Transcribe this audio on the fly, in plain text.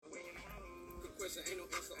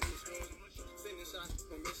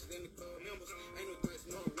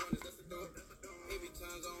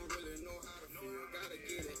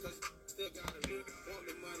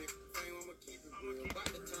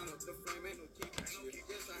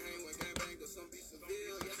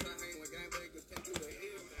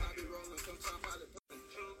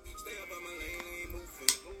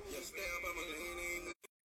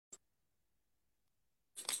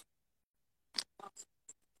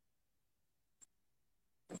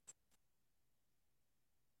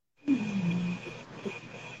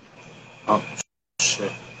Oh,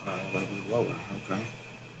 shit. I'm going to be lower. Okay.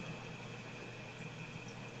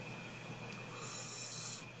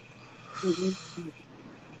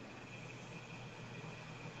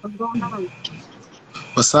 What's going on?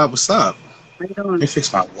 What's up? What's up? How you Let doing? me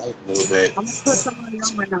fix my light a little bit. I'm gonna put somebody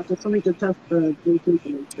on right now just so we can test the Bluetooth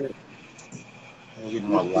and shit. Get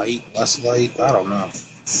more light, less light. I don't know.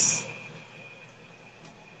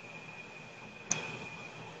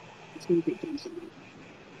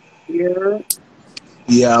 Yeah,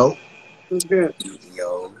 Yo. it's good.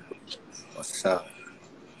 Yo, what's up?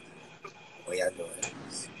 What y'all doing?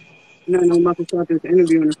 No, I'm about to start this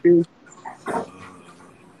interview in a few.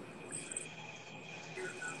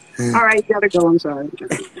 All right, gotta go. I'm sorry.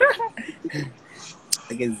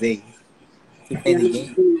 Look at Zay. He Yeah, playing the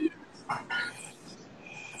game.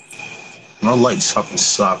 No light fucking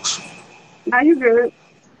sucks. now you good.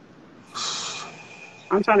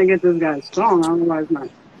 I'm trying to get this guy's song. I don't know why it's not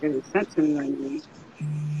getting sent to me right now.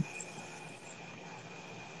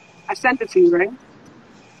 I sent it to you, right?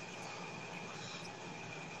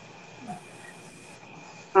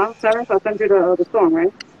 Sarah, I sent you the song,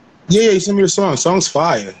 right? Yeah, you send me the song. Song's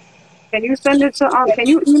fire. Can you send it to Can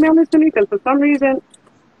you email it to me? Because for some reason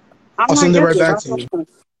I'm I'll not send it right getting it. back That's to what you. I'm saying.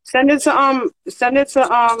 Send it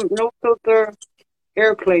to no filter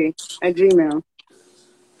airplay at Gmail.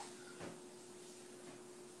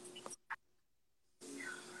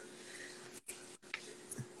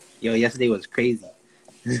 Yo, yesterday was crazy.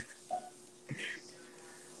 Yeah,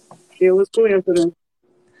 it was cool yesterday.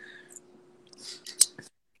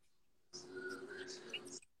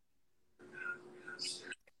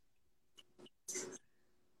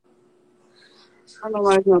 I don't know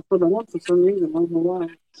why it's not put on for some reason. I don't know why.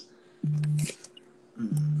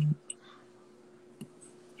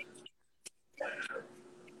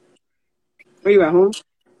 Are you at home?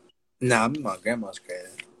 Nah, I'm in my grandma's crib.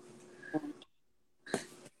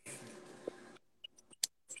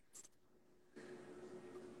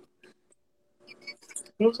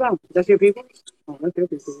 Who's that? That's your people? Oh, that's your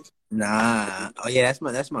people. Nah. Oh yeah,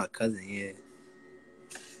 that's my cousin. Yeah.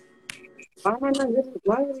 Why am I not getting?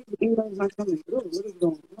 Why are these emails not coming through? What is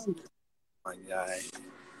going on? My God.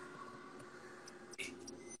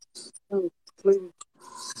 Oh, please.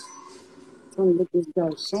 Trying to get this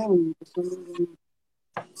guy's song for some reason.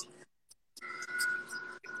 I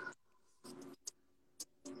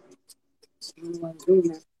don't know why I'm doing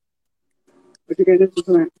that. But you get into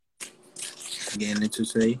tonight. Getting into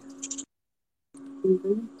today.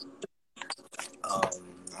 Mm-hmm. I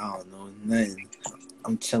don't know nothing.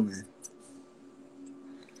 I'm chilling.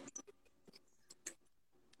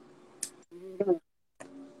 Yeah.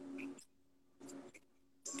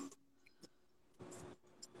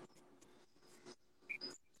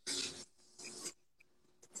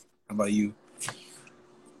 How about you?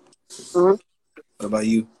 Huh? What about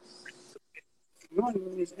you? No, I'm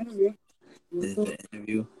doing this interview. This is the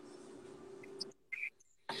interview.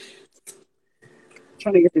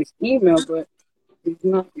 Trying to get this email, but it's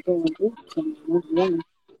not going through. So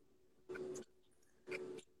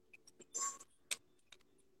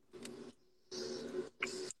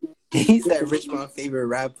He's that Rich my favorite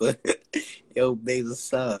rapper. Yo, babe,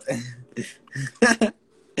 what's up?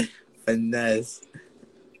 Finesse.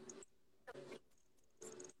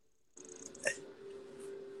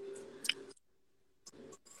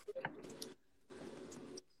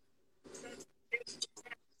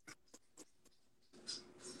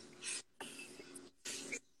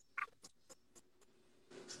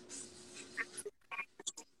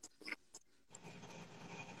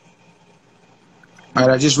 All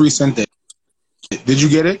right, I just resent it. Did you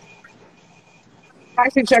get it? I'm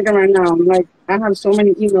actually checking right now. I'm like, I have so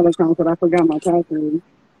many email accounts that I forgot my password.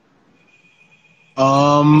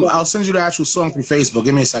 I'll send you the actual song through Facebook.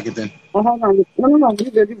 Give me a second then. Oh, hold on. No.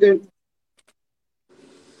 You good. You good.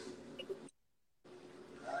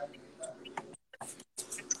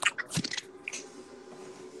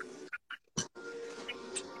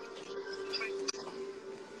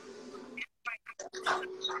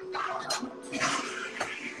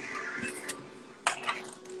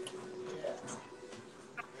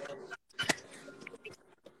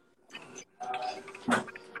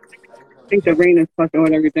 think the rain is fucking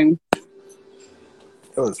with everything.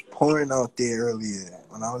 It was pouring out there earlier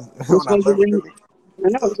when I was It's when I supposed to left rain. early. I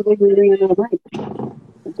know it's supposed to be raining all night.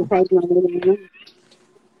 I'm surprised it's not raining right now.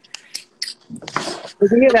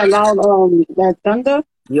 Did you hear that loud that thunder?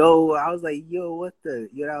 Yo, I was like, yo, what the?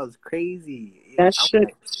 Yo, that was crazy. That I'm shit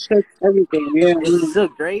like, shook everything. Yeah, it man.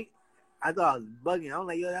 shook, right? I thought I was bugging. I'm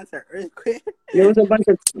like, yo, that's an earthquake. There was a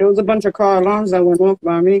bunch of car alarms that went off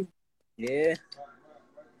by me. Yeah.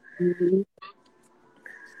 Mm-hmm.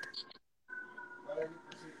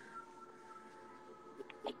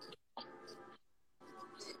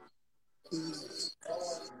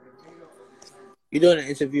 You doing an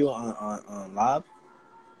interview on live?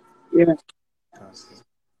 Yeah.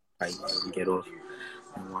 Right, you get off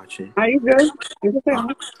and watch it. Are you good? You okay, huh?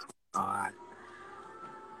 Alright.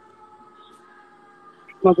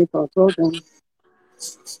 Smoking for a program.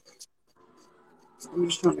 I'm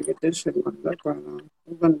just trying to get this shit lined up right now.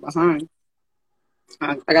 I'm running behind.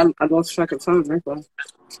 I lost track of time, right? Well,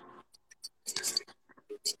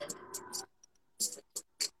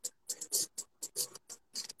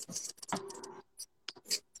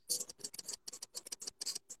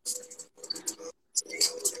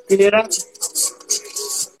 you hear that?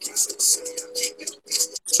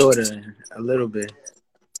 Sorta, a little bit.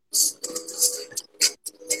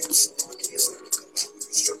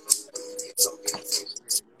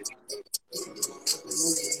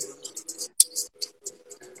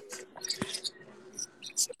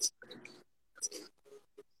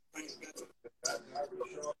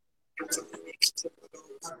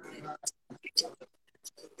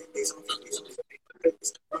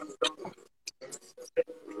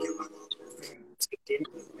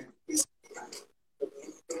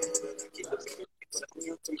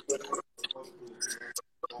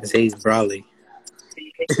 It says Brawley.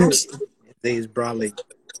 It says Brawley.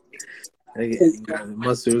 You got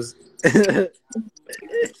muscles. You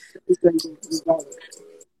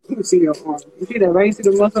see your arm. You see that, right? You see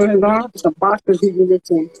the muscle in his arm? It's a boxer he be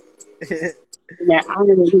lifting. That iron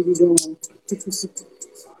that he be doing.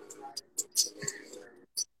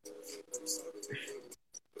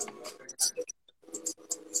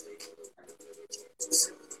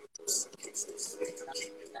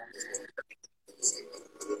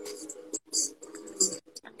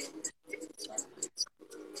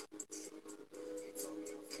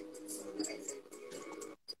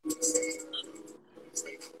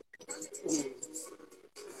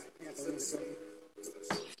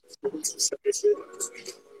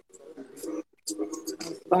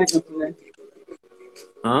 Slacking today.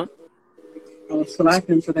 Huh? I was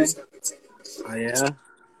slacking today. Oh yeah.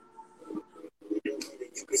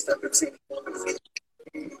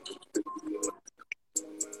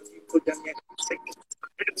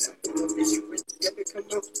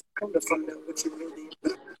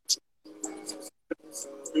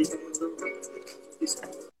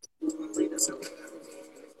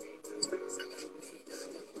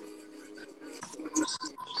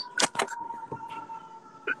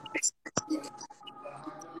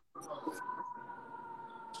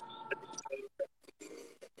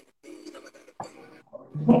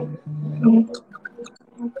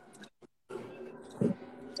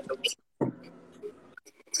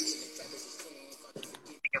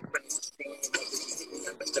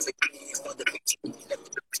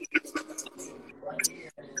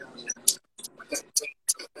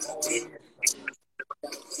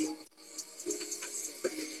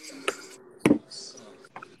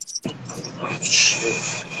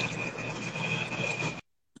 Shit.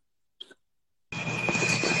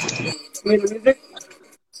 You hear the music?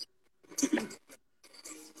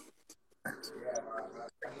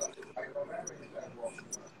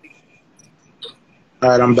 All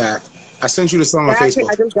right, I'm back. I sent you the song on Yeah, I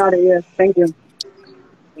Facebook. just got it, yeah. Thank you.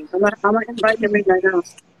 I'm gonna invite him in right now.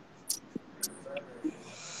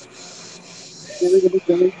 Then we can just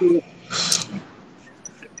get into it.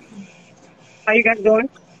 How you guys doing?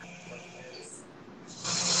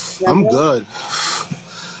 Yeah, I'm good? good.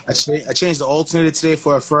 I changed the alternator today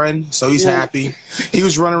for a friend, so he's Yeah. happy. He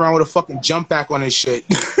was running around with a fucking jump back on his shit.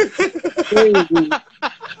 Crazy.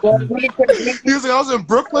 Well, really quick, He was like, I was in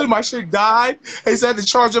Brooklyn, my shit died. He said I had to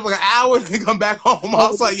charge up like an hour and come back home. I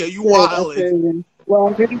was like, yo, you That's wildin'. crazy. Well,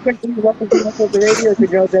 really quickly, welcome to my the radio to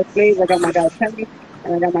Girls That Plays. I got my guy Penny,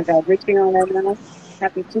 and I got my guy Richie on right now.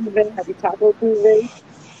 Happy Tuesday. Happy Taco Tuesday.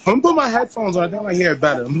 I'm gonna put my headphones on. I think I hear it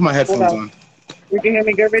better. I'm gonna put my Hold headphones on. on. You can hear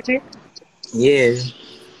me good, Richie? Yeah.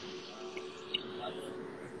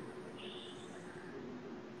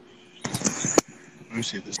 Let me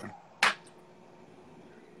see this one.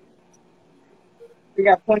 We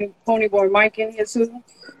got Pony Boy Mike in here too.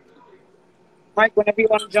 Mike, whenever you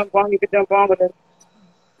want to jump on, you can jump on with it.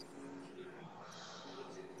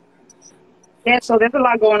 Yeah, so there's a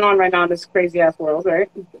lot going on right now in this crazy ass world, right?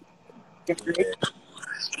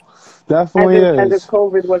 Definitely As if is.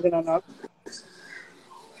 COVID wasn't enough.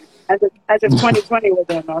 As if 2020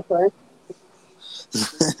 wasn't enough, right?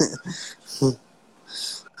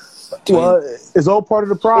 Well, it's all part of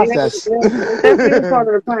the Yeah, process. yeah, it definitely is part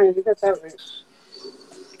of the plan. You got that right.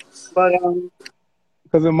 But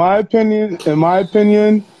Because in my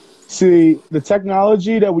opinion, see the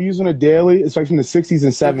technology that we use on a daily, especially from the 60s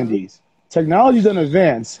and mhm, 70s, technology doesn't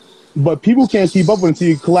advance, but people can't keep up with it until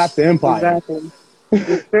you collapse the empire. exactly,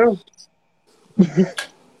 it's true.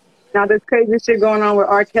 Now there's crazy shit going on with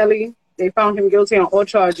R. Kelly. They found him guilty on all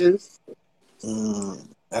charges.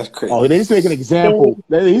 That's Oh, they crazy. just make an They, example.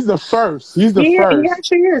 He's the first. He's the he first.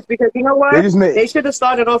 actually is because you know They what? just made They should have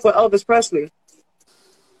started off with Elvis Presley.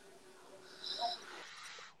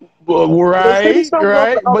 They should have right, started off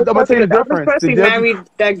with right. But Elvis I'm gonna tell Presley you the because Elvis difference. Presley married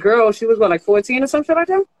that girl. She was what, like 14 or something like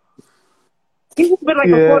that. He was with like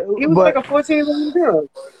Yeah, he was like but a 14-year-old girl.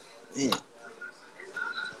 Yeah.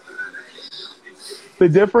 the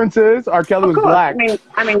difference is R. Kelly Of was course. black.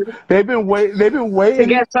 I mean, They've been to waiting.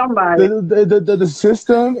 get somebody. The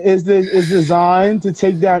system is designed to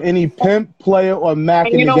take down any pimp, player, or Mac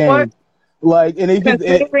And in you the know what? game. Like, and they just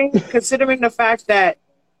Considering the fact that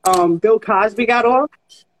Bill Cosby got off,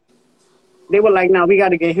 they were like, "No, we got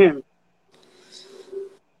to get him."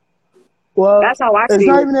 well, That's how I it's see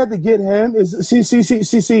not it. even that to get him. Is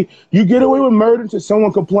see. You get away with murder until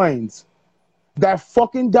someone complains. That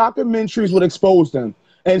fucking documentaries would expose them,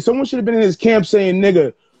 and someone should have been in his camp saying,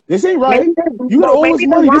 "Nigga, this ain't right. You got all this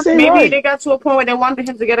money. This ain't Maybe they right." got to a point where they wanted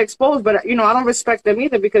him to get exposed, but I don't respect them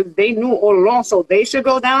either because they knew all along. So they should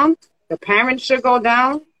go down. The parents should go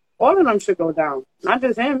down. All of them should go down, not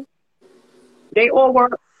just him. They all were.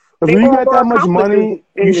 If They you all got were that much accomplices money,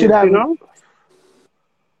 you in should this. have.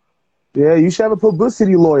 Yeah, you should have a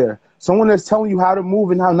publicity lawyer, someone that's telling you how to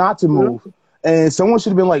move and how not to You move. And someone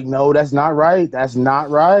should have been like, no, that's not right. That's not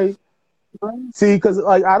right. know? See, because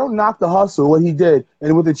like I don't knock the hustle, what he did,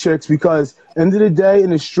 and with the chicks, because end of the day in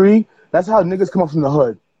the street, that's how niggas come up from the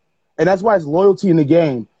hood, and that's why it's loyalty in the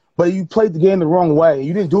game. But you played the game the wrong way.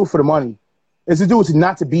 You didn't do it for the money. It's to do with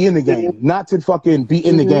not to be in the game, not to fucking be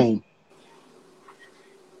in the Mm-hmm. game.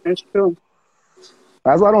 That's true.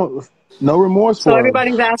 That's why I don't. No remorse So for him.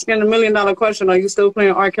 everybody's asking $1 million question: are you still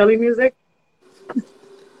playing R. Kelly music?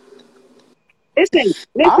 Listen,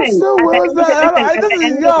 I listen. still was that. At This the is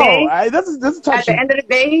end of the yo. day, This is at the touchy. end of the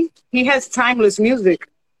day, he has timeless music.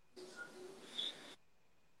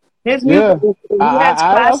 His music, Yeah, he has I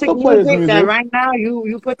classic still play his music that music. right now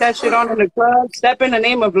you put that shit on in the club. Step in the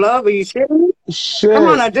name of love. Are you shitting me? Come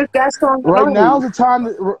on, Shit. now, just that song Right now is alone. the time.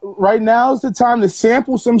 Right now is the time to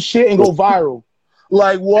sample some shit and go viral.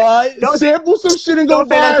 Like what? Don't Sample some shit and go don't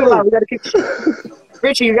say that too loud. viral. We gotta keep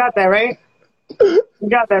Richie. You got that right? You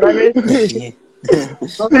got that right, Rich? Yeah.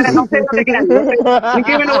 Don't say that. Don't say that again. Don't say, you're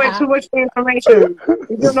giving away too much free information.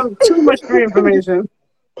 You're giving them too much free information.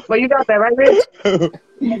 But you got that right, Rich?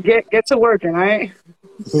 Get to working, all right?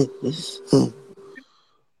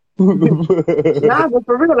 Nah, but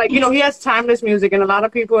for real, like he has timeless music, and a lot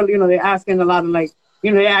of people, they're asking a lot of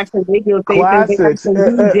they're asking radio stations, they're Classics. asking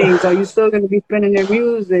DJs, are you still going to be spinning their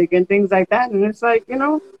music and things like that? And it's like,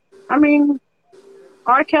 I mean,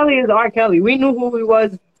 R. Kelly is R. Kelly. We knew who he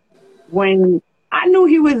was when I knew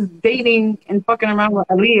he was dating and fucking around with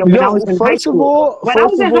Aaliyah when I was Yo, in high school. When I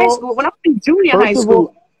was in high school, when I was in junior high first of school,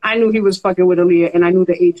 all, I knew he was fucking with Aaliyah, and I knew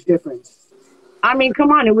the age difference. I mean,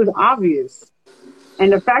 come on, it was obvious.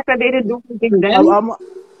 And the fact that they didn't do anything then, I'm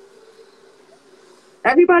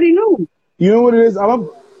everybody knew. you know what it is?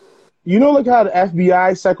 You know, like how the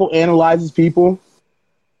FBI psychoanalyzes people.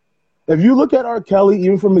 If you look at R. Kelly,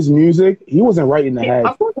 even from his music, he wasn't right in the Yeah, head.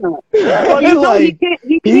 of course not. Well, he Like can't.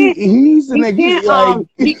 he's the nigga. Like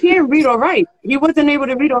He can't read or write. He wasn't able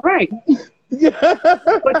to read or write.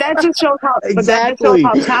 But that just shows how. But that just shows exactly.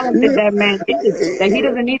 how talented that man is. That he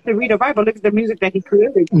doesn't need to read or write. But look at the music that he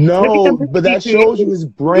created. Look at the No, music but he that shows you created. his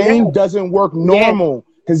Yeah, brain doesn't work yeah. normal.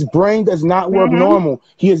 His brain does not work Mhm. normal.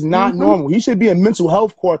 He is not Mhm. normal. He should be in mental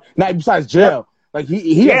health court, not besides Yep. jail. Like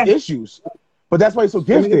he has Yeah. issues, but that's why he's so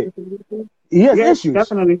gifted. He has Yeah. issues.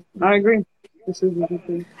 Definitely. I agree.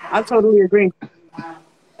 I totally agree.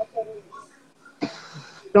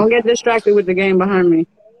 Don't get distracted with the game behind me.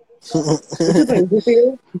 What you think?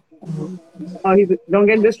 GTA? Oh, don't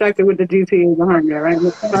get distracted with the GTA behind me, all right?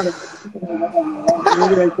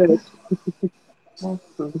 Maybe like this.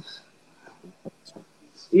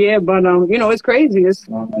 Yeah, but it's crazy. It's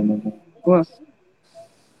what?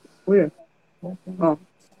 Where? Oh.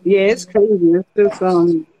 Yeah, it's crazy. It's just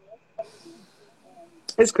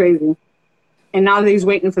it's crazy. And now that he's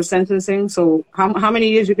waiting for sentencing, so how many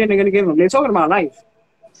years you think they're gonna give him? They're talking about life.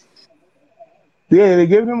 Yeah, they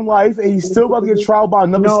give him life, and he's still about to get trial by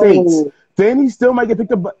another states. No. Then he still might get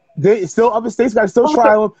picked up. They still other states got to still Okay.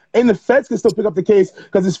 trial him, and the feds can still pick up the case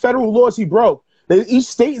because it's federal laws he broke. Each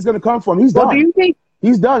state is going to come for him. He's Well, do done. you think?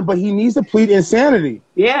 He's done, but he needs to plead insanity.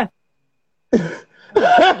 Yeah.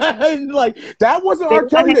 Like that wasn't They R.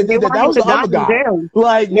 Kelly want that him, they did that. want That him was to the die other in guy. jail.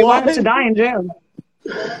 Like They what? want him to die in jail.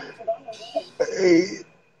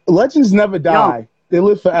 Legends never No, die. They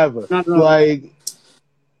live forever. not at all. Like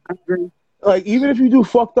I agree. even if you do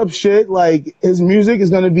fucked up shit, like his music is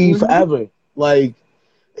gonna be Mm-hmm. forever. Like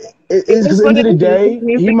It it's is because at the what end of it the is. day,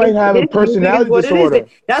 he might have a His music is personality what it is. disorder.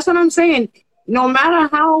 That's what I'm saying. No matter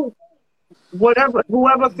how, whatever,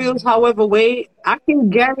 whoever feels however way, I can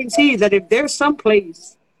guarantee that if there's some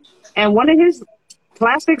place and one of his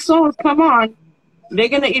classic songs come on, they're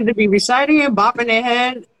gonna either be reciting it, bopping their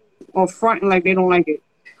head, or fronting like they don't like it.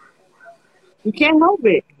 You can't help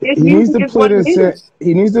it. His He needs music to is what put in. it is.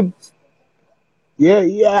 He needs to. Yeah.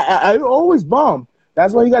 I always bum.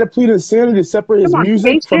 That's why he got to plead insanity to separate his Come on,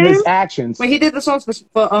 music Space from Jam. his actions. When he did the songs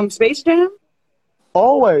for Space Jam.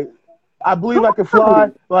 Always. I believe Come I can fly.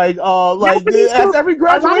 on. Like But he that's still, every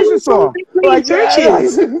a lot of graduation these songs song. they play in Like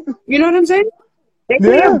churches. You know what I'm saying? They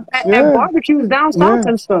play yeah, at yeah, barbecues down south yeah,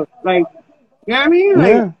 and stuff. Like, you know what I mean? Like,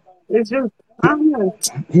 yeah. it's just, I don't know.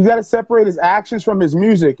 He got to separate his actions from his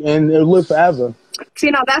music, and it'll live forever.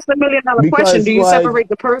 See, now that's the $1 million question. Do Because you separate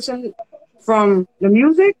the person from the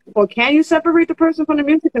music, or can you separate the person from the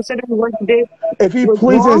music, considering what he did if he was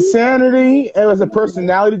pleads wrong? insanity as a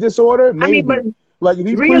personality disorder, I mean, but maybe. Like if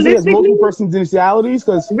he pleads he has realistically, multiple personalities,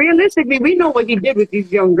 because realistically, we know what he did with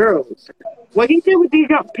these young girls. What he did with these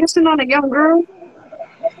young, pissing on a young girl.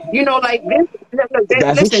 You know, like this.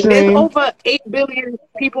 that's Listen, there's extreme. over 8 billion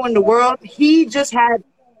people in the world. He just had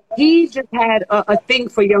a thing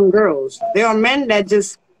for young girls. There are men that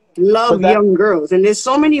just But love that young girls, and there's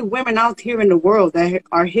so many women out here in the world that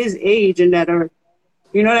are his age and that are,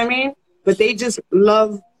 you know what I mean? But they just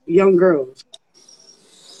love young girls,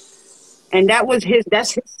 and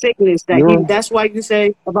that's his sickness. you're That's why you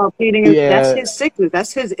say about pleading. That's yeah. his sickness.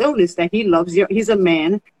 That's his illness that he loves. He's a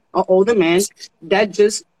man, an older man that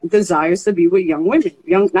just desires to be with young women,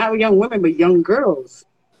 not young women, but young girls.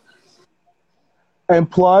 And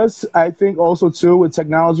plus, I think also too with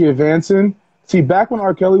technology advancing. See, back when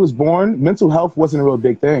R. Kelly was born, mental health wasn't a real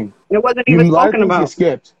big thing. It wasn't A even lot of spoken things get about.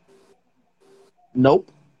 skipped. Nope.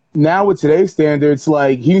 Now with today's standards,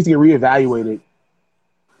 like he needs to get reevaluated.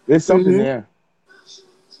 There's something Hmm. there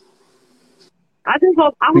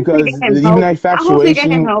I hope they get because him even help. that I hope they get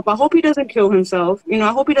him infatuation. help. I hope he doesn't kill himself. You know,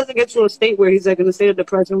 I hope he doesn't get to a state where he's like in a state of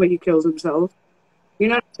depression where he kills himself. You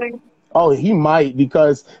know what I'm saying? Oh, he might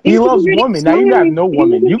because He he was loves already women. Now you have crying. no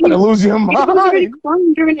woman. You're gonna lose your He was already mind.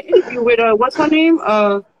 crying during the interview with what's her name?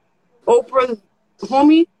 Oprah's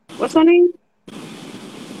homie. What's her name?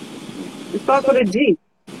 It starts with a G.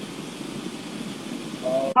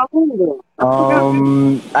 How old ago? I forgot.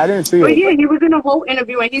 I didn't see But it. yeah, he was in a whole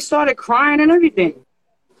interview and he started crying and everything.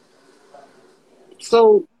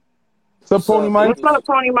 So So What's Pony up, Mike, what's up, peoples?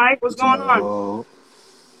 Tony Mike? What's going on? Yo,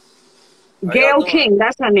 How y'all Gail doing? King,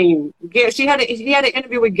 that's her name. Gail, he had an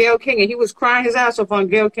interview with Gail King and he was crying his ass off on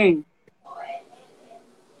Gail King.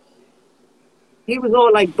 He was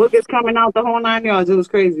all like boogers coming out the whole 9 yards. It was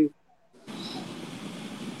crazy.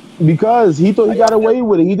 because he thought How he y'all got feel? away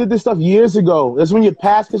with it. He did this stuff years ago. That's when your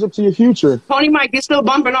past catch up to your future. Tony Mike, you still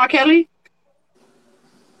bumping R. Kelly?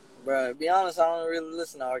 Bruh, to be honest, I don't really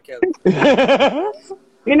listen to R. Kelly.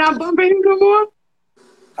 You're not bumping him no more?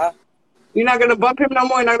 Huh? You're not gonna bump him no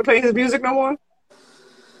more? You're not gonna play his music no more?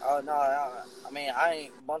 Oh, no, I mean, I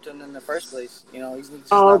ain't bumped him in the first place. You know, he's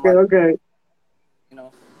just Oh, not okay, my, okay. you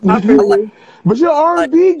know. I feel I like, you. But you're R like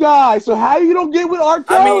and B guy, so how you don't get with R.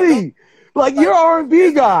 I mean, don't, Kelly? Like you're like, R and B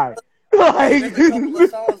there's a guy. couple of, hey, Like there's a couple of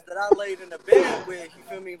songs that I laid in the bed with, you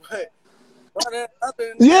feel me? But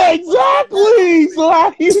other than yeah, that, I don't exactly. really, So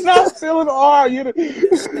how you not feeling R? You're the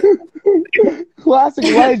classic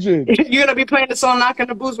legend. You're gonna be playing the song "Knocking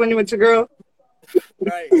the Boots" when you with your girl.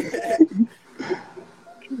 right.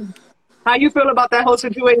 How you feel about that whole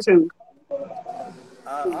situation?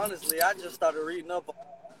 Honestly, I just started reading up.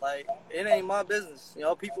 Like, it ain't my business. You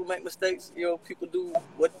know, people make mistakes. You know, people do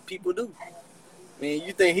what people do. I mean,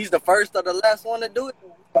 you think he's the first or the last one to do it?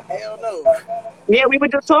 Hell no. Yeah, we were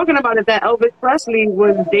just talking about it. That Elvis Presley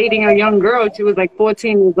was dating a young girl. She was like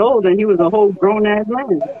 14 years old, and he was a whole grown ass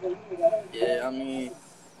man. Yeah, I mean,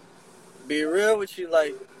 be real with you,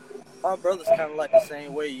 like, my brother's kind of like the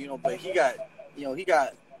same way, you know, but he got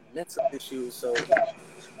mental issues, so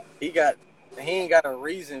he ain't got a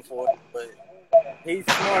reason for it, but he's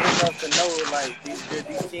smart enough to know like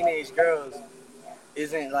these teenage girls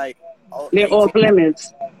isn't like They're 18. off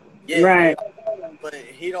limits. Yeah, Right. but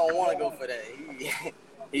he don't want to go for that. He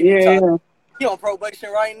be Yeah, talking. yeah. He on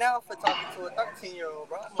probation right now for talking to a 13-year-old,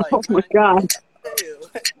 bro. I'm like, Oh my man, God. what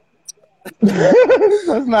the hell?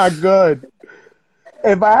 That's not good.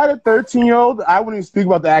 If I had a 13-year-old, I wouldn't even speak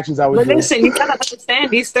about the actions I would But do. listen, you gotta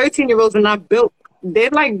understand these 13-year-olds are not built.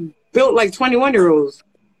 They're like built like 21-year-olds.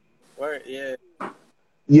 Word, yeah.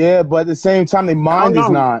 Yeah, but at the same time, their I don't mind is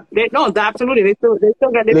know. not. No, absolutely. They're Their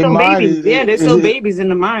still mind babies. Yeah, they're still is babies in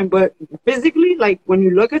the mind. But physically, like when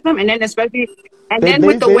you look at them, and then especially, and they then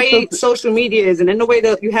with the they still way social media is, and then the way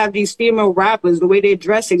that you have these female rappers, the way they're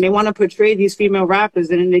dressing, they want to portray these female rappers,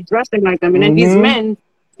 and then they're dressing like them. And then these mm-hmm. men,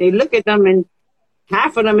 they look at them, and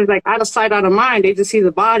half of them is like out of sight, out of mind. They just see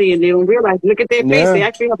the body, and they don't realize. Look at their face. They Yeah.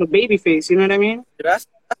 actually have a baby face. You know what I mean? That's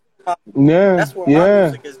Yeah. where my Yeah.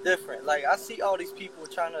 music is different. Like I see all these people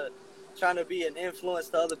trying to be an influence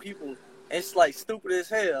to other people. It's like stupid as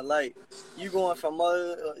hell. Like you going for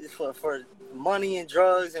money and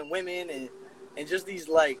drugs and women and just these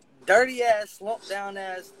like dirty ass, slumped down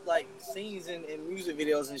ass like scenes in music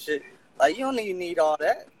videos and shit. Like you don't even need all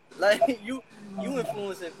that. Like you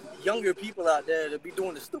influencing younger people out there to be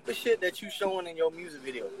doing the stupid shit that you showing in your music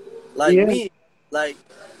video. Like Yeah. me, like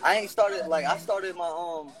I started my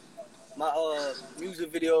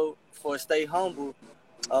music video for Stay Humble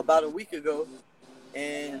about a week ago,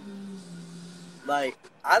 and like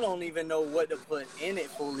I don't even know what to put in it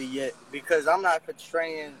fully yet because I'm not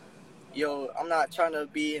portraying, I'm not trying to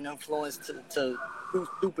be an influence to do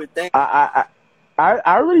stupid things. I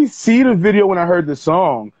already see the video when I heard the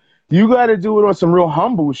song. You got to do it on some real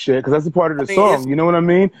humble shit because that's a part of the song. You know what I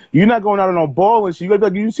mean? You're not going out on no ball and shit. You got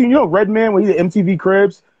to be like, you seen Redman when he did MTV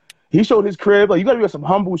Cribs? He showed his crib. Like you got to be on some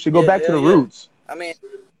humble shit. Go back to the roots. I mean,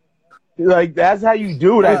 like that's how you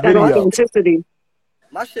do that That video. authenticity.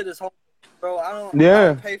 My shit is home, bro. I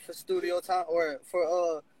don't pay for studio time or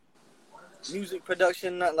for music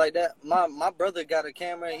production, nothing like that. My brother got a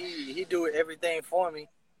camera. He do everything for me.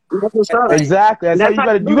 That's what's up. Exactly. That's how you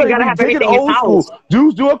gotta do. You gotta have take it everything old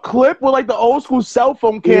school. Do a clip with like the old school cell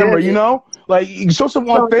phone camera. You know, like you show some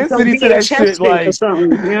authenticity to that shit. Like or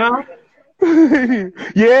something, you know.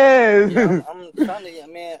 Yeah, I'm trying to,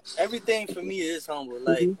 man. Everything for me is humble.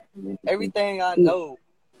 Like everything I know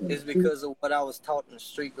is because of what I was taught in the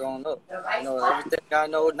street growing up. Everything I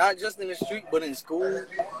know, not just in the street, but in school,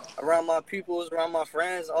 around my pupils, around my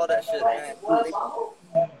friends, all that shit, man.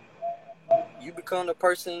 You become the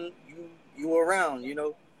person you around,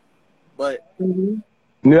 But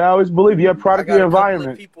yeah, I always believe you're a product of your environment.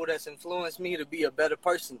 I got a couple of people that's influenced me to be a better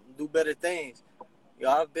person, do better things.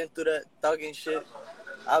 I've been through that thugging shit.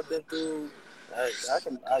 I've been through.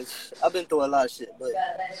 I've been through a lot of shit, but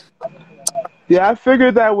yeah, I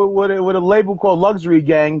figured that with a label called Luxury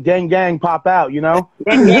Gang pop out,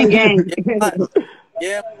 Gang.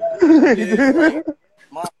 Yeah, like,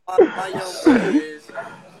 my young boy is,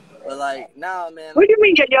 but like now, man. What do you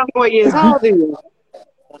mean your young boy is? How old are you?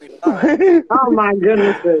 25. Oh my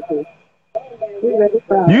goodness gracious.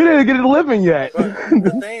 You didn't get a living yet. Bro,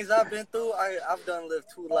 the things I've been through, I've done lived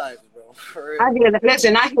 2 lives, bro. For real. I hear that.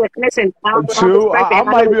 Listen. True. I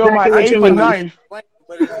might be on my 8th or 9th. But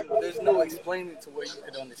there's no explaining to where you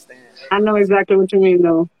could understand. I know exactly what you mean,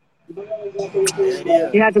 though.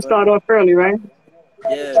 Yeah, you had to start off early, right?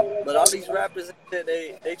 Yeah, but all these rappers,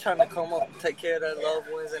 they trying to come up and take care of their loved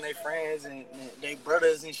ones and their friends and their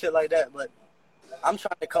brothers and shit like that. But I'm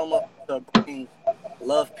trying to come up to bring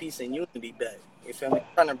love, peace, and unity back. You feel me? I'm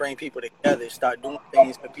trying to bring people together, start doing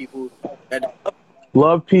things for people that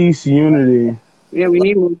love, peace, unity. Yeah, we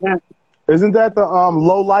need more of that. Isn't that the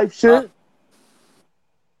low life shit?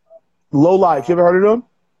 Low life. You ever heard of them?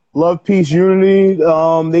 Love, peace, unity.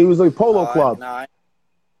 They was like Polo Club. Nah,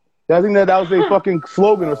 I think that was their fucking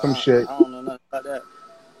slogan or some shit. I don't know nothing about that.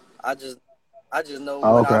 I just know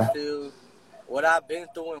what I feel, what I've been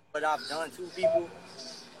through, and what I've done to people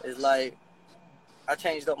is like I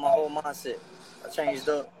changed up my whole mindset. I changed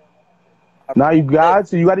up. Now you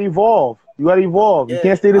gotta evolve. Yeah, you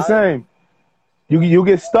can't stay the same. You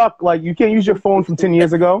get stuck. Like you can't use your phone from 10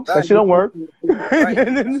 years ago. That shit don't work. Right. I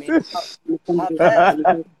mean, my past,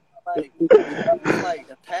 like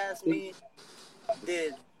the past me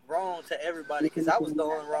did wrong to everybody because I was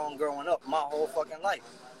doing wrong growing up my whole fucking life.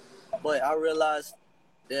 But I realized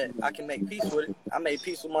that I can make peace with it. I made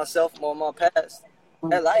peace with myself on my past.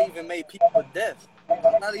 Hell, I even made peace with death.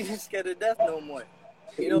 I'm not even scared of death no more.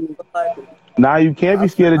 Like, now you can't be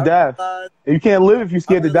scared of death. You can't live if you're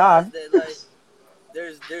scared to die. That, like,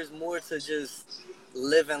 there's more to just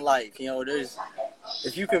living life. You know, there's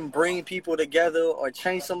if you can bring people together or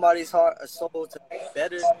change somebody's heart or soul to be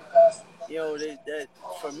better, you know, that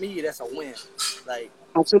for me that's a win. Like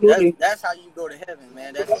Absolutely. that's how you go to heaven,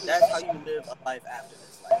 man. That's how you live a life after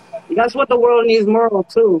this life. That's what the world needs more of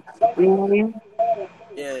too. You know what I mean?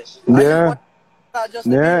 Yeah. I just Yeah. want about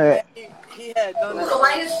Justin Bieber, Yeah. man. He had done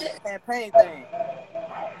this campaign thing.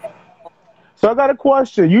 So I got a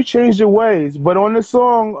question. You changed your ways, but on the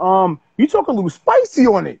song, you talk a little spicy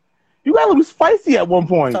on it. You got a little spicy at one You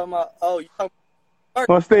point. talking about you talking about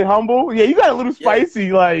Wanna stay humble? Yeah, you got a little yeah.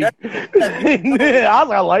 spicy. Like, That people know.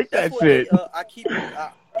 I like That's that what they shit. I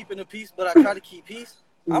keeping the peace, but I try to keep peace.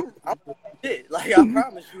 I'm shit. Like I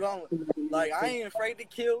promise you, I ain't afraid to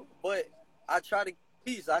kill, but I try to keep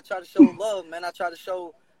peace. I try to show love, man. I try to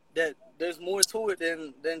show that there's more to it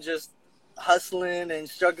than just hustling and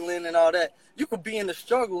struggling and all that. You could be in the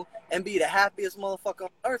struggle and be the happiest motherfucker on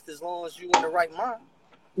earth as long as you in the right mind.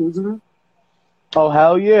 Mm-hmm. Oh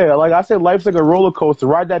hell yeah! Like I said, life's like a roller coaster.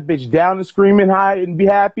 Ride that bitch down and screaming high and be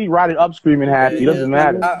happy. Ride it up screaming happy. It Yeah. doesn't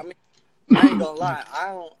matter. I mean, I ain't gonna lie.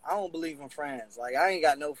 I don't believe in friends. Like I ain't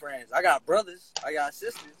got no friends. I got brothers. I got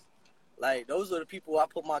sisters. Like those are the people I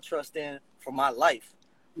put my trust in for my life.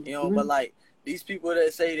 You know, but like these people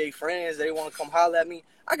that say they friends, they want to come holler at me.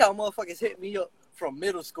 I got motherfuckers hit me up from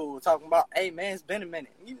middle school talking about, hey man, it's been a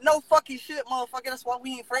minute. You know fucking shit, motherfucker. That's why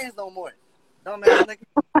we ain't friends no more. Dumbass nigga.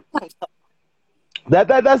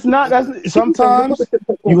 That's sometimes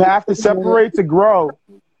you have to separate to grow.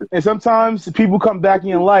 And sometimes people come back in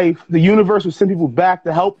your life. The universe will send people back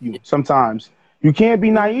to help you. Sometimes you can't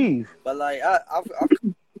be naive, But like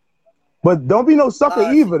but don't be no sucker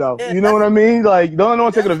either, though. yeah, You know what I mean? Like, don't no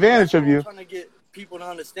one taking advantage of what I'm you. trying to get people to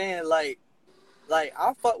understand. Like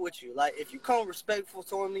I'll fuck with you. Like if you come respectful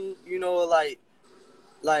toward me, you know, like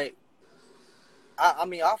I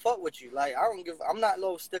mean, I'll fuck with you. Like I'm not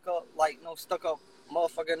no stuck up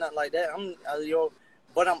motherfucker, nothing like that.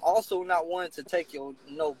 But I'm also not one to take your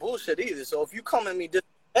no bullshit either. So if you come at me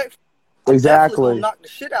disrespectful, I'm definitely gonna knock the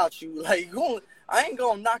shit out you. Like I ain't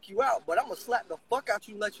gonna knock you out, but I'm gonna slap the fuck out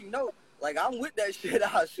you, let you know. Like I'm with that shit.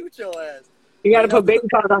 I'll shoot your ass. You gotta put baby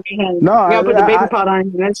powder on your hands. No, You gotta put the baby powder on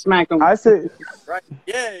and then smack them. I said, right?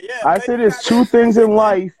 Yeah. I said there's two things in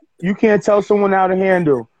life you can't tell someone how to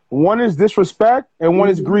handle. One is disrespect, and one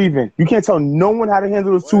is grieving. You can't tell no one how to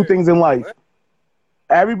handle those two things in life.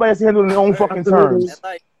 Everybody has to handle their own fucking terms. And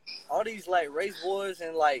like all these like race wars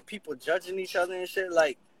and like people judging each other and shit,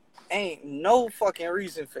 like ain't no fucking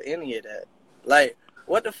reason for any of that. Like,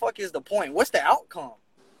 what the fuck is the point? What's the outcome?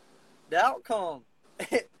 The outcome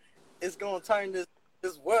is gonna turn this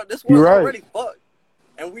world. This world's already fucked,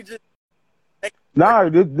 and we just. Nah,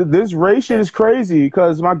 this race shit is crazy.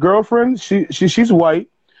 Because my girlfriend, she's white.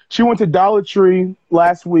 She went to Dollar Tree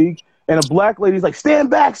last week, and a black lady's like, "Stand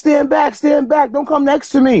back, stand back, stand back! Don't come next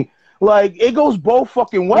to me." Like it goes both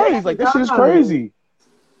fucking ways. Like this shit is crazy.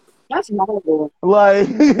 That's horrible. Like,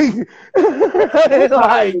 they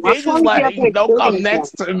just like, don't come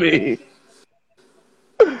next to me.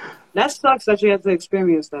 That sucks that you have to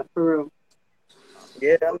experience that, for real.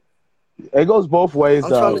 Yeah. It goes both ways,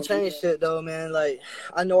 I'm trying to change shit, though, man. Like,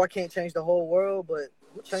 I know I can't change the whole world, but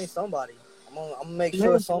we'll change somebody. I'm gonna make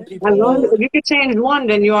sure some people. As long as you can change one,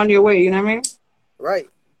 then you're on your way. You know what I mean? Right.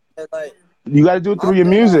 And like, you got to do it through your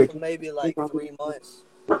music. For maybe like 3 months,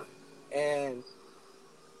 and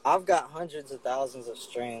I've got hundreds of thousands of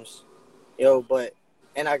streams,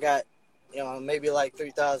 and I got, maybe like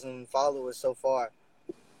 3,000 followers so far.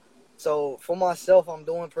 So for myself, I'm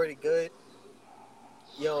doing pretty good.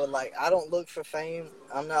 Like I don't look for fame.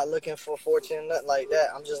 I'm not looking for fortune, nothing like that.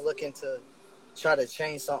 I'm just looking to try to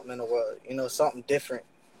change something in the world, something different.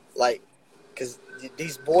 Like, cause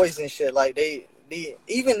these boys and shit, like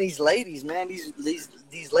even these ladies, man,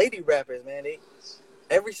 these lady rappers, man,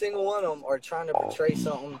 every single one of them are trying to portray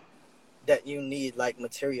something that you need, like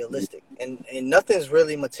materialistic, and nothing's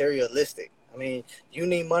really materialistic. I mean, you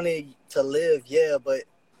need money to live, yeah, but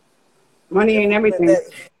money ain't everything.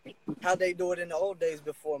 How they do it in the old days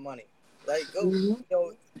before money, like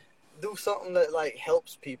go, do something that like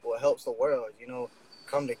helps people, helps the world,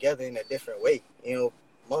 come together in a different way.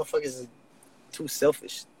 Motherfuckers are too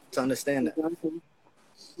selfish to understand that.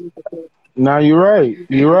 No, you're right.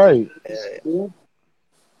 You're right. Yeah.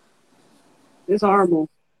 It's horrible,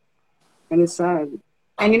 and it's sad.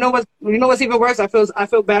 And you know what's even worse? I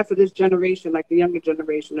feel bad for this generation, like the younger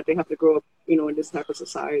generation, that they have to grow up, in this type of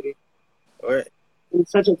society. Right. In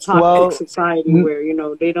such a toxic society where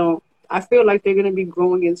they don't. I feel like they're gonna be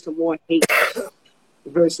growing into more hate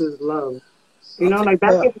versus love. Like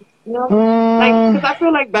You know, like, because I Mm,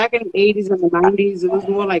 feel like back in the 80s and the 90s, it was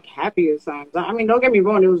more like happier times. I mean, don't get me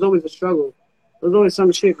wrong, there was always a struggle. There was always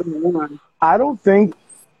some shit going on. I don't think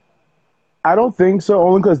I don't think so.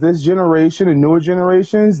 Only because this generation and newer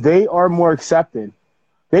generations, they are more accepting.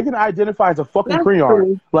 They can identify as a fucking That's Creon.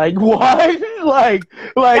 true. Like what? like.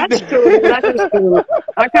 That's true, though. That is true.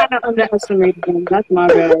 I kind of underestimated them. That's my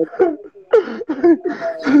bad.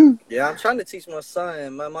 Yeah, I'm trying to teach my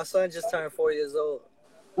son. My son just turned 4 years old,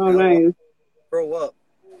 Oh, and I want nice. him to grow up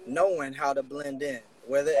knowing how to blend in, Hmm.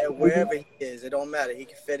 wherever he is. It don't matter. He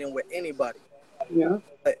can fit in with anybody. Yeah.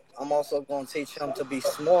 But I'm also going to teach him to be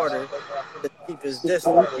smarter, to keep his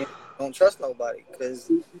distance. You know, don't trust nobody,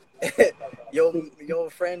 because your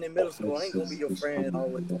friend in middle school ain't gonna be your friend all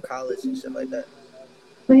the way through college and shit like that.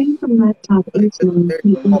 Playing from laptop But is now there's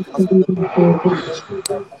the more possibilities.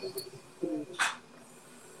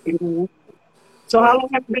 So how But long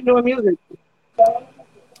have you been doing music?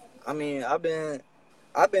 I mean, I've been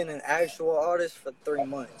an actual artist for 3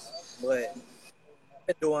 months, but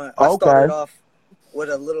I started Okay. off with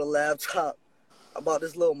a little laptop. I bought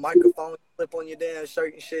this little microphone you flip on your damn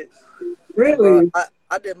shirt and shit. And bro, Really?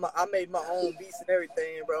 I made my own beats and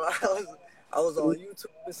everything, bro. I was on YouTube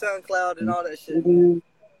and SoundCloud and all that shit. Mhm.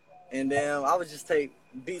 And then I would just take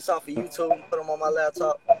beats off of YouTube and put them on my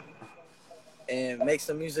laptop and make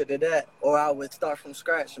some music to that, or I would start from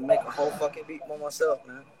scratch and make a whole fucking beat by myself,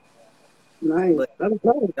 man. Nice. But That's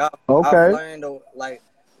dope. I've Okay. learned, like,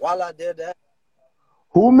 while I did that,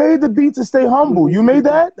 Who made the beat to stay humble? You made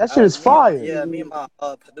that? That shit is fire. me and my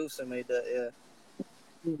producer made that,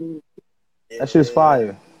 Mhm. yeah, That shit is yeah, yeah.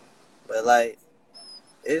 fire. But like,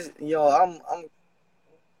 it's I'm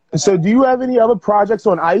So, do you have any other projects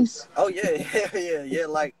on ice? oh yeah, yeah,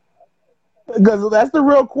 like, Because that's the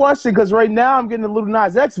real question. Because right now I'm getting a little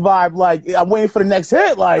Nas X vibe. Like I'm waiting for the next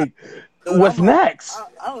hit. Like, dude, what's next?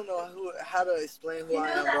 I don't know how to explain who I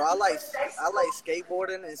am, bro. I like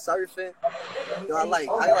skateboarding and surfing. Yo, I like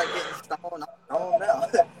getting stoned. I'm stoned now.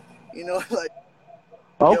 You know, like,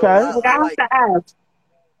 yo, Okay. Like, I I have like, to ask,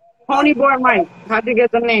 huh? Pony Boy Mike, how'd you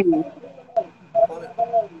get the name? On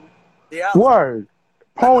the outside. Word.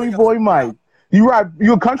 I know Pony y'all from boy the outside. Mike.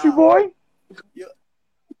 You a country Nah, boy? you,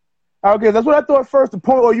 Okay, that's what I thought first. The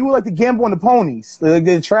pony, or you were like the gamble on the ponies,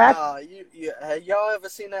 the track. nah, you. Have y'all ever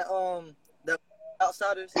seen that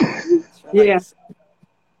Outsiders? It's from like Yeah. the,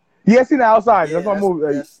 Yeah, I seen the outside. That's yeah, my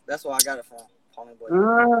movie. that's where I got it from. Pony Boy.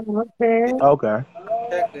 Okay. Yeah, Okay.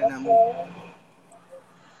 character in that movie.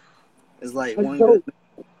 It's like That's one good.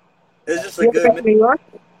 dope. It's just a You ever good. been to New York?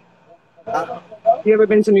 Huh? You ever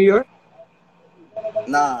been to New York?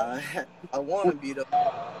 Nah, I want to be though.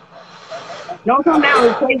 Don't come down.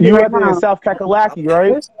 It's crazy You right out there in now. South I'm Kakalaki,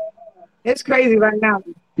 getting. right? It's crazy right now.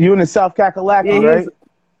 You in the South Yeah, Kakalaki, he is.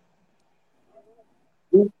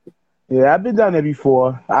 right? Yeah, I've been down there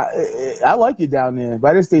before. I like it down there, but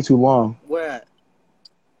I didn't stay too long. Where at?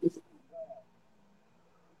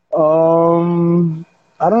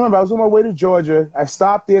 I don't remember. I was on my way to Georgia. I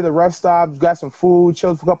stopped there, the rest stop, got some food,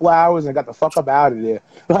 chilled for a couple of hours, and got the fuck up out of there.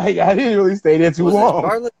 Like I didn't really stay there too Was it long.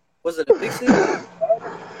 Charlotte? Was it a big city?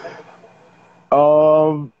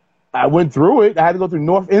 Um, I went through it. I had to go through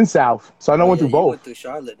North and South, so I know Oh I went yeah, through you went both. through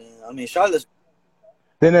Charlotte. Then I mean, Charlotte's.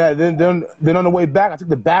 Then on the way back, I took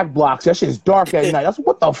the back blocks. That shit is dark at night. I said,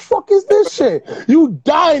 "What the fuck is this shit? You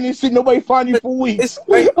die in this shit. Nobody find you for It's weeks."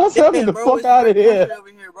 straight I said, "I'm getting dead, the bro. fuck It's out of straight here." country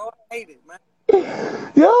over here, bro. I hate it, man.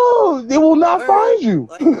 Yo, they will not Word. find you.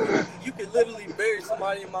 Like, you could literally bury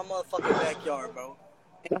somebody in my motherfucking backyard, bro.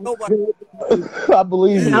 And nobody. I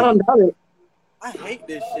believe I Yeah, you. don't doubt it. I hate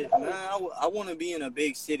this shit, man. I want to be in a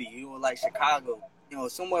big city, like Chicago.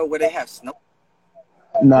 Somewhere where they have snow.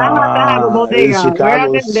 And I have to have a Nah, it's bodega. Where I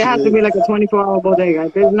Chicago live, there has to shit. be like a 24-hour bodega.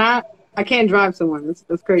 If there's not, I can't drive somewhere. That's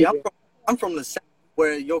Yeah, crazy. I'm from the south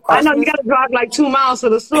where your I know you Christmas. got to drive like 2 miles to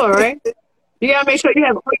the store, right? You got to make sure you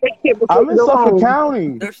have all your shit before I'm you in go Suffolk home.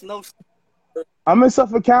 County. There's no. I'm in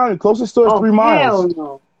Suffolk County. Closest store is Oh, 3 miles. hell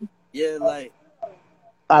no. Yeah, like,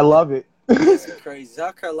 I love it. it's crazy.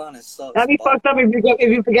 South Carolina sucks That'd be balls. fucked up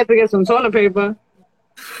if you forget to get some toilet paper.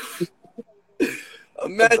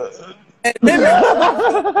 Imagine pandemic.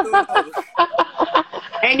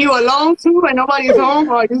 And you alone too, and nobody's home,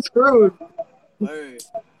 or you screwed. Word.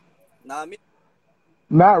 Nah,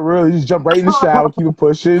 Not really. Just jump right in the shower, keep it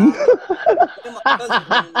pushing. nah, me and my cousin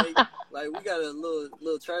roommate, like, we got a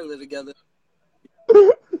little trailer together,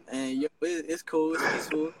 and it's cool, it's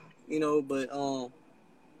peaceful, But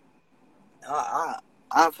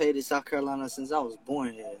I've hated South Carolina since I was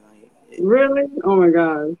born here. Like, Really? Oh my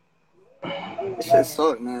god. it shit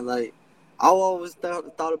sucked, man. Like, I always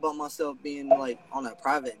thought about myself being like on a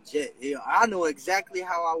private jet. You know, I know exactly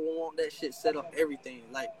how I want that shit set up. Everything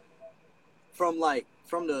from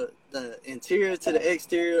the interior to the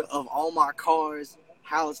exterior of all my cars,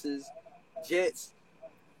 houses, jets,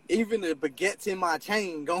 even the baguettes in my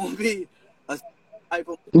chain gonna be a type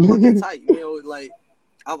of fucking type. You know, like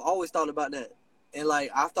I've always thought about that, and like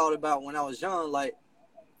I thought about when I was young, like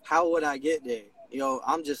how would I get there? You know,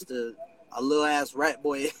 I'm just a little ass rat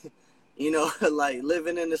boy. You know, like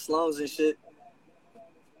living in the slums and shit.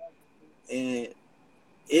 And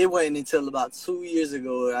it wasn't until about 2 years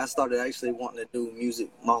ago that I started actually wanting to do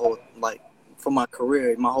music for my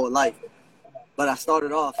career, my whole life. But I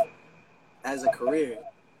started off as a career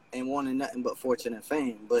and wanted nothing but fortune and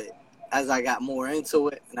fame. But as I got more into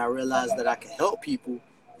it and I realized that I could help people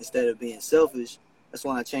instead of being selfish, that's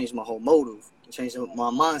when I changed my whole motive, changed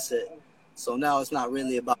my mindset. So now it's not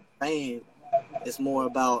really about fame. It's more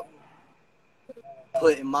about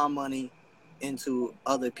putting my money into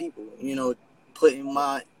other people, you know,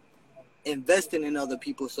 investing in other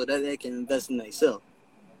people so that they can invest in themselves.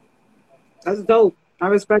 That's dope. I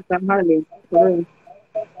respect that highly. For real.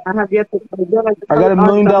 I have yet to. I got $1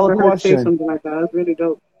 million say question. something like that. That's really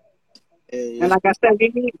dope. Yeah. And like I said,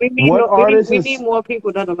 we need more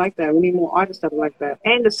people that are like that. We need more artists that are like that.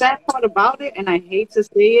 And the sad part about it, and I hate to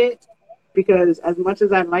say it, because as much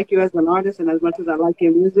as I like you as an artist and as much as I like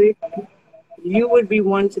your music, you would be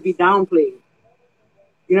one to be downplayed.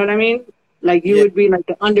 You know what I mean? Like you would be like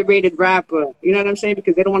the underrated rapper. You know what I'm saying?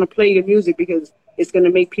 Because they don't want to play your music because it's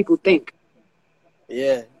gonna make people think.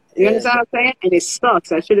 Yeah. You understand what I'm saying? And it sucks.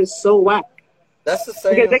 That shit is so whack. That's the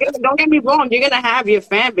same. Because don't get me wrong, you're gonna have your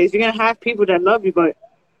fan base. You're gonna have people that love you, but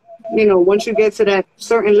you know, once you get to that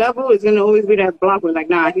certain level, it's gonna always be that block where like,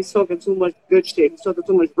 nah, he's talking too much good shit. He's talking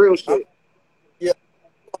too much real shit. Yeah.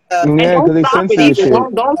 And don't stop it either.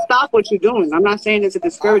 Don't stop what you're doing. I'm not saying it's a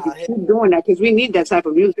discouragement. Keep doing that because we need that type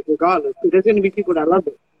of music regardless. Because there's gonna be people that love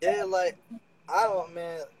it. Yeah, like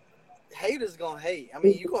man, haters gonna hate. I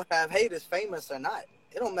mean, you gonna have haters, famous or not.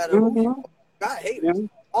 It don't matter who you got haters. Yeah.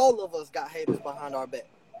 All of us got haters behind our back.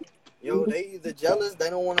 Yo, they either jealous, they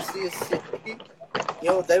don't want to see us succeed.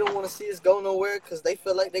 Yo, they don't want to see us go nowhere because they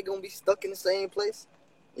feel like they're gonna be stuck in the same place.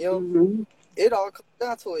 You know, it all comes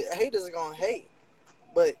down to it. Haters are gonna hate,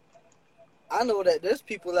 but I know that there's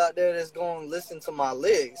people out there that's gonna listen to my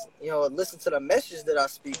lyrics. You know, listen to the message that I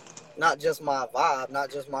speak, not just my vibe,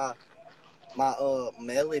 not just my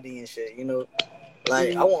melody and shit. You know,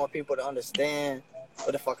 like I want people to understand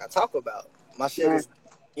what the fuck I talk about. My shit is,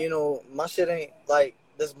 you know, my shit ain't like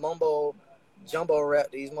this mumbo jumbo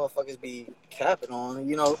rap these motherfuckers be capping on.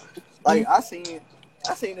 You know, like I seen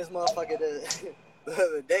this motherfucker the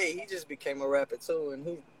other day. He just became a rapper too, and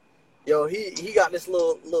he got this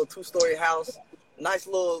little 2-story house, nice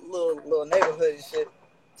little neighborhood and shit.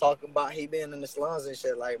 Talking about he been in the slums and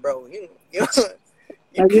shit. Like, bro, you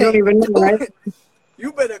don't even know, right?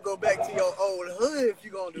 You better go back to your old hood if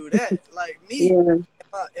you gonna do that. Like me,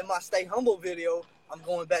 in my Stay Humble video, I'm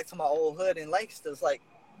going back to my old hood in Lancaster. It's like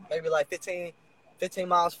maybe like 15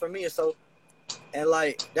 miles from me or so. And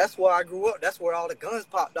like that's where I grew up. That's where all the guns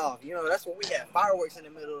popped off. You know, that's where we had fireworks in the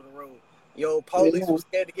middle of the road. Yo, police was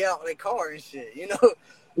scared to get out of their car and shit. You know,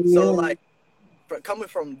 so like coming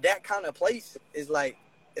from that kind of place is like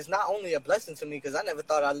it's not only a blessing to me because I never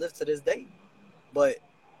thought I'd live to this day, but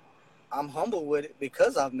I'm humble with it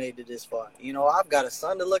because I've made it this far. You know, I've got a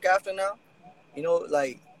son to look after now. You know,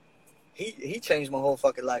 like he changed my whole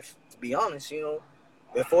fucking life. To be honest, you know,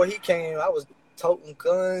 before he came, I was toting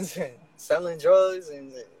guns and selling drugs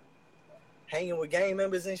and hanging with gang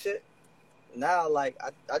members and shit. Now, like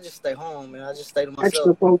I just stay home and I just stay to myself.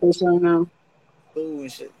 Extra focus right now. Food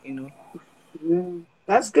and shit, you know. Yeah,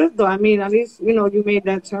 that's good though. I mean, at least you know you made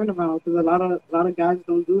that turnaround because a lot of guys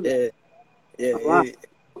don't do that. Yeah.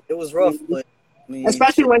 It was rough, but I mean,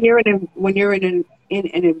 especially when you're in an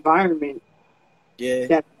environment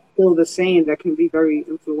that's still the same that can be very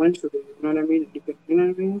influential. You know what I mean? You know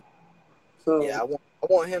what I mean? So yeah, I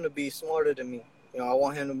want him to be smarter than me. You know, I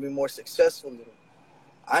want him to be more successful than me.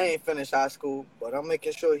 I ain't finished high school, but I'm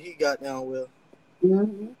making sure he got down well.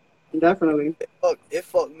 Mm-hmm. Definitely. It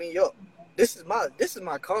fucked me up. This is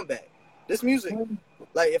my comeback. This music,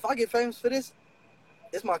 like if I get famous for this,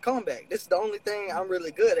 it's my comeback. This is the only thing I'm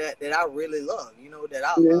really good at that I really love. You know, that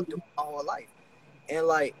I love doing my whole life. And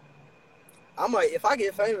like, I'm like, if I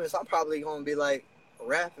get famous, I'm probably gonna be like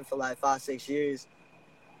rapping for like 5-6 years,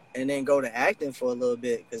 and then go to acting for a little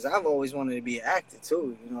bit because I've always wanted to be an actor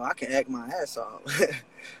too. You know, I can act my ass off.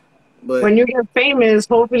 But when you get famous,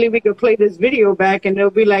 hopefully we could play this video back, and they'll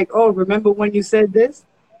be like, "Oh, remember when you said this?"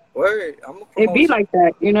 Word, It'd be like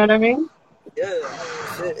that. You know what I mean? Yeah, I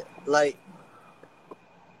mean, shit. Like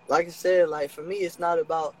I said, like for me, it's not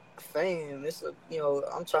about fame. It's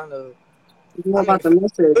I'm trying to. It's more I mean, about the fame is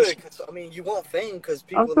message. good. I mean, you want fame because Of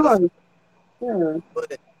people listen. course. Yeah.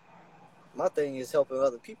 But my thing is helping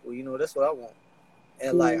other people. That's what I want.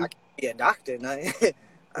 And like, Yeah. I can't be a doctor. And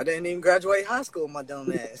I didn't even graduate high school. My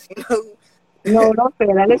dumb ass. No, don't say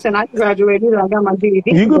that. Listen, I graduated. I got my GED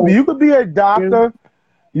You could today. you could be a Yeah. doctor.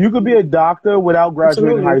 You could be a doctor without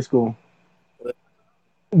graduating Absolutely. high school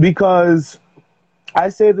because I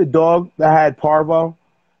saved a dog that had parvo,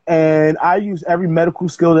 and I used every medical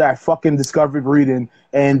skill that I fucking discovered reading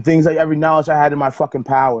and things like every knowledge I had in my fucking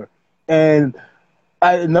power. And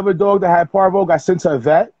another dog that had parvo got sent to a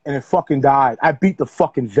vet and it fucking died. I beat the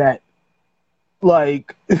fucking vet.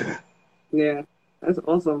 Like Yeah. That's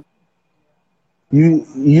awesome.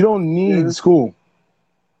 you don't Yeah. need school.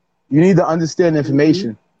 You need to understand hmm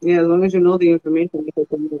information. Yeah, as long as you know the information.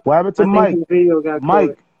 What happened to I think Mike? his video got caught.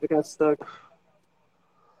 Mike, It got stuck.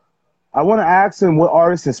 I want to ask him what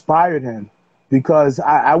artist inspired him because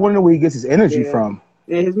I want to know where he gets his energy Yeah. from.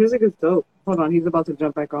 Yeah, his music is dope. Hold on, he's about to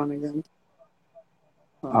jump back on again.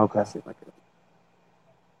 Okay. Let's see if I can.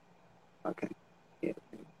 Okay. Yeah.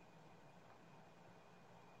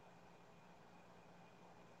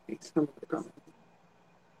 He's coming back on.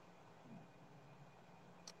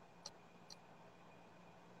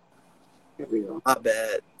 Here we go. My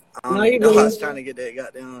bad. I No, don't you even know. I was good. trying to get that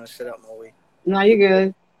goddamn shit out my way. No, you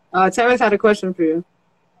good. Terrence had a question for you.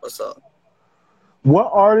 What's up? What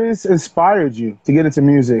artist inspired you to get into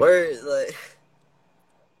music? Words, like,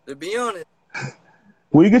 to be honest,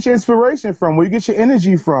 Where you get your inspiration from? Where you get your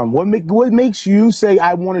energy from? What makes you say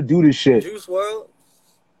I want to do this shit? Juice World.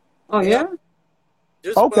 Oh, You know,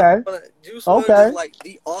 yeah? Okay, Juice World is okay. like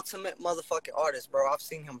the ultimate motherfucking artist, bro. I've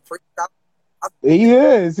seen him freak out. He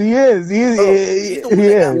is. He is. He Bro, he's is. the He one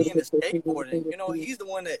that got is. me into skateboarding. He's the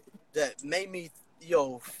one that made me,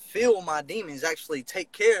 feel my demons, actually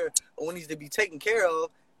take care of what needs to be taken care of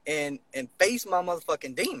and face my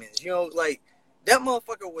motherfucking demons. Like that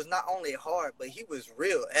motherfucker was not only hard, but he was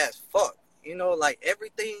real as fuck. Like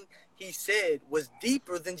everything he said was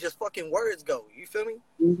deeper than just fucking words go. You feel me?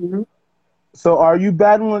 Mm-hmm. So, are you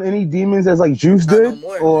battling any demons as like Juice Not no did,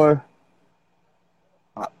 more. or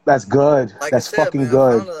that's good? Like I That's said, fucking man,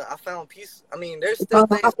 good. I found peace. I mean, there's He still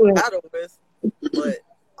found an things to outlet. battle with, but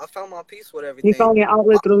I found my peace with He everything. found an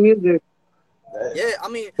outlet through music. Yeah, I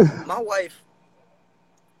mean, my wife.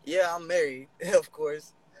 Yeah, I'm married, of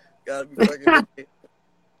course. Gotta be fucking married.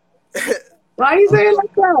 Why are you saying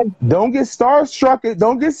like that? Don't get starstruck.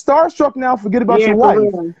 Don't get starstruck now. Forget about Yeah, your for wife,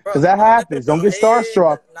 real. because Bro, that no, happens. Don't get hey,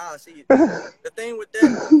 starstruck. nah, see, the thing with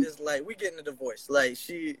that is, like, we getting a divorce. Like,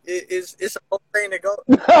 it's a whole thing to go.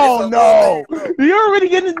 It's Oh a whole thing, no! bro. You're already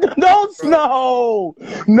getting Bro,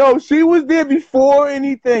 no. She was there before it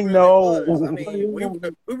anything. really was. I No, mean,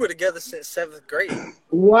 we were together since 7th grade.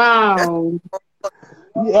 That's Wow.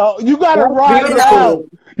 yo, you gotta That's ride it and I was out.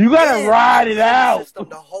 beautiful. You gotta and I ride it was in the out. system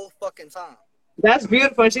the whole fucking time. That's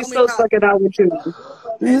beautiful. And she Feel me still now? stuck it out with you.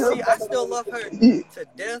 And see, I still love her to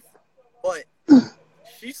death, but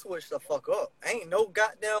she switched the fuck up. Ain't no Yeah.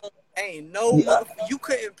 motherfucker. You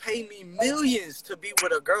couldn't pay me millions to be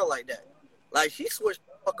with a girl like that. Like, she switched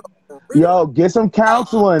the fuck up for real. Yo, get some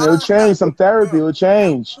counseling. It'll I change. got, Some therapy. bro, It'll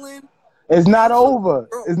change. counseling, It's not counseling, over.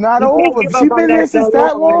 bro. It's not You can't over. give She up on been there since that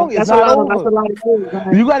that long, man. long. It's not That's over. a lot of years,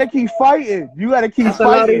 man. You gotta keep fighting. You gotta keep Nah, That's a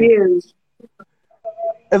lot of fighting. years.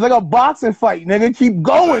 It's like a boxing fight, nigga. Keep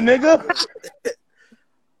going, nigga. bro.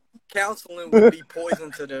 Counseling would be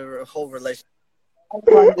poison to the whole relationship. Oh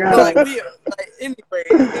my But like God.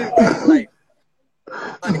 anyway,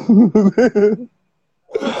 what was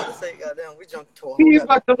I about to say? Goddamn, we jumped to a whole You goddamn.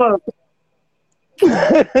 fucked him up.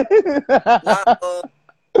 Nah,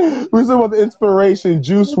 We're talking about the inspiration,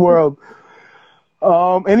 Juice World.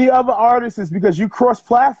 Any other artists? Because you cross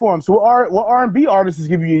platforms. What R&B artists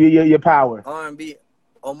give you your power? R&B,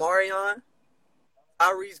 Omarion,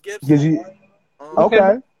 Tyrese Because Gibson. you Um, Okay.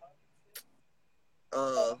 okay.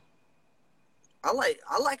 uh, I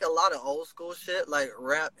like a lot of old school shit, like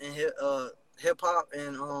rap and hip hop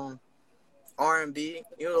and R&B.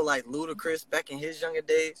 Like Ludacris back in his younger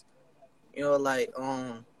days. Like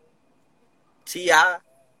T.I.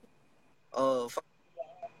 Uh,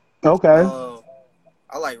 Okay.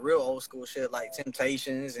 I like real old school shit like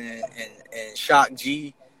Temptations and Shock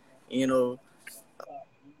G. You know,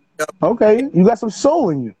 Okay. You got some soul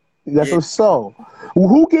in you. You got yeah. some soul.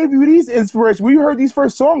 Who gave you these inspirations? Where you heard these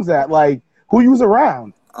first songs at? Like, who you was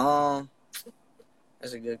around?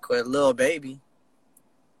 That's a good question. Lil Baby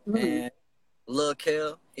Mm. and Lil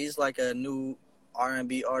Kel. He's like a new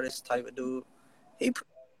R&B artist type of dude. He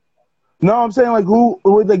No, I'm saying like who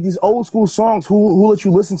with like these old school songs. Who let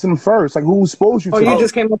you listen to them first? Like who exposed you Or to you Oh, them?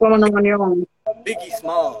 just came up on your own? Biggie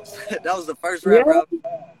Smalls. That was the first Yeah. rapper.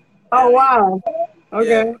 Oh Hell yeah. wow.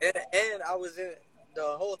 Yeah, Okay. and I was in the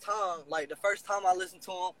whole time. Like the first time I listened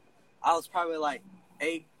to him, I was probably like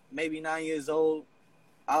 8, maybe 9 years old.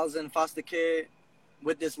 I was in foster care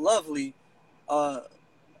with this lovely uh,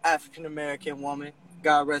 African American woman.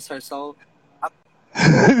 God rest her soul. I,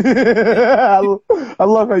 I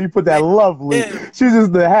love how you put that man, lovely. yeah, She's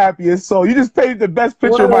just the happiest soul. You just painted the best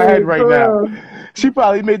picture in my head Word, right now. for real. She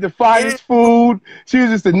probably made the yeah. finest food. She was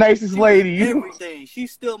just the nicest She was lady. everything.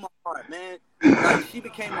 She's still my heart, man. Like she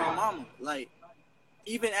became my mama. Like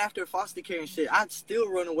even after foster care and shit, I'd still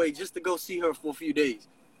run away just to go see her for a few days.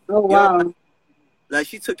 Oh You know, wow. like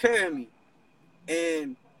she took care of me.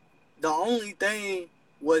 And the only thing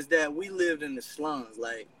was that we lived in the slums.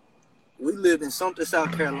 Like we lived in Sumter,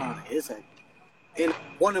 South Carolina. It's in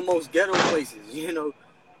one of the most ghetto places, you know.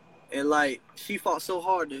 And like she fought so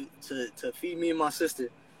hard to feed me and my sister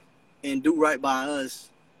and do right by us.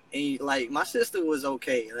 And like my sister was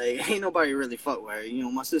okay. Like ain't nobody really fuck with her. You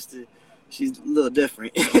know, my sister, she's a little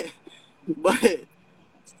different. But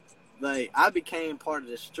like I became part of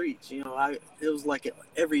the streets. You know, it was like an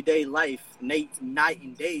everyday life, night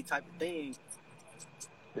and day type of thing.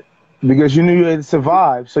 Because you knew you had to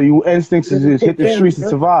survive. So your instincts is Just just hit kicked the in. streets to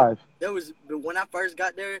survive. There was when I first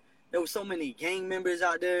got there, there was so many gang members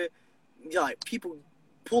out there, like people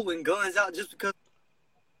pulling guns out just because.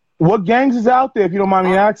 What gangs is out there, if you don't mind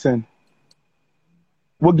me Huh? asking?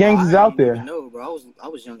 What Oh, gangs is I out ain't even there? know, bro. I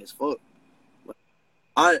was young as fuck.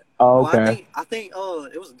 I Oh, well, I okay. think I think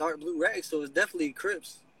it was a dark blue rag, so it's definitely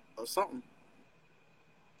Crips or something.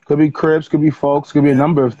 Could be Crips, could be folks, could be a Yeah,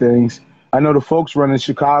 number of things. I know the folks run in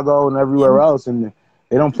Chicago and yeah. everywhere else, and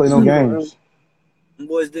they don't play no For real. games. Them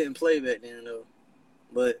boys didn't play back then though,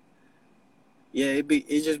 but yeah,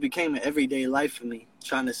 it just became an everyday life for me,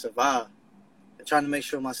 trying to survive and trying to make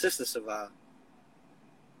sure my sister survived.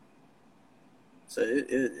 So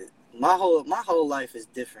my whole life is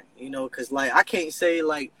different, you know, because like I can't say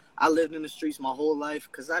like I lived in the streets my whole life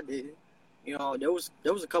because I didn't. You know, there was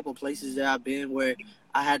a couple places that I've been where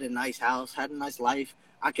I had a nice house, had a nice life.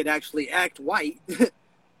 I could actually act white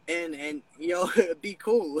and you know be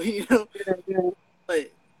cool, you know. Yeah, yeah.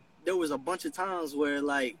 But there was a bunch of times where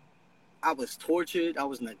like I was tortured, I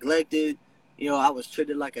was neglected, you know, I was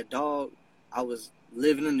treated like a dog. I was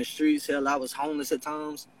living in the streets. Hell, I was homeless at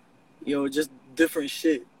times. You know, just different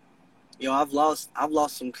shit. You know, I've lost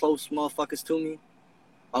some close motherfuckers to me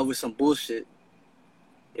over some bullshit.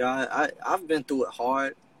 You know, I've been through it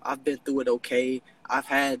hard. I've been through it okay. I've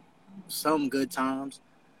had some good times.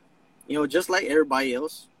 You know, just like everybody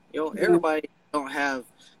else. You know, Yeah. everybody don't have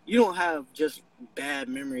you don't have just bad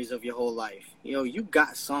memories of your whole life. You know, you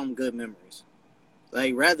got some good memories.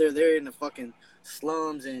 Like rather they're in the fucking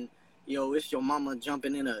slums and you know, it's your mama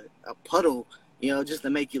jumping in a puddle, you know, just to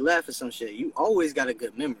make you laugh or some shit. You always got a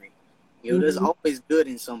good memory. You know, there's Mm-hmm. always good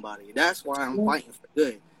in somebody. That's why I'm Yeah. fighting for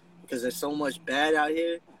good. Because there's so much bad out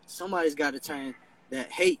here. Somebody's got to turn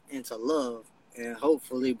that hate into love and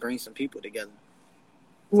hopefully bring some people together.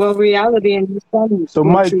 Well, reality and the sun So,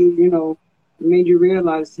 brought Mike, you, made you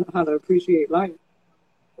realize how to appreciate life.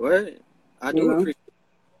 What? I You do know. appreciate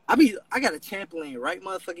I got a trampoline right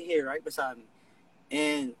motherfucking here, right beside me.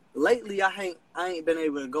 And lately I ain't been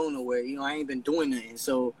able to go nowhere. You know, I ain't been doing nothing.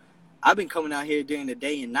 So I've been coming out here during the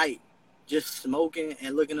day and night, just smoking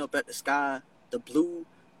and looking up at the sky, the blue,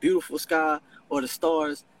 beautiful sky, or the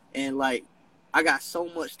stars. And like I got so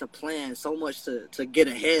much to plan, so much to get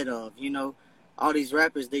ahead of, you know. All these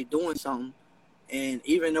rappers, they doing something. And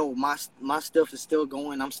even though my stuff is still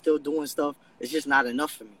going, I'm still doing stuff, it's just not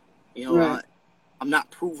enough for me. You know, Right. I'm not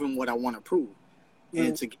proving what I want to prove. And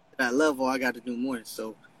Right. to get to that level, I got to do more.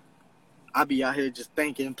 So I be out here just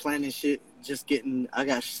thinking, planning shit, just getting. I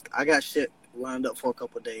got shit lined up for a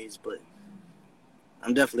couple of days, but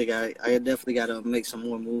I definitely got to make some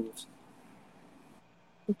more moves.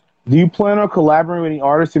 do you plan on collaborating with any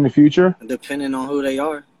artists in the future? Depending on who they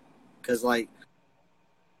are, cause like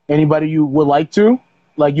Anybody you would like to?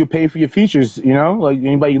 Like you pay for your features, you know? Like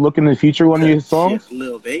anybody you looking to feature one of your shit, songs?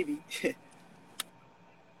 little baby.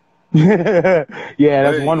 Yeah,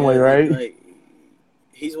 that's Right, one way, yeah, right? like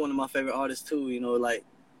he's one of my favorite artists too. You know, like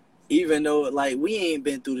even though like we ain't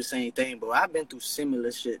been through the same thing, but I've been through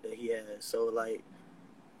similar shit that he has. So like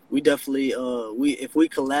we definitely we if we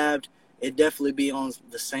collabed, it definitely be on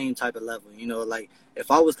the same type of level. You know, like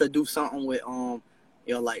if I was to do something with you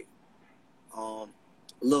know, like um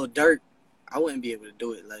Lil Durk, I wouldn't be able to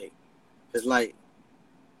do it. Like, cause like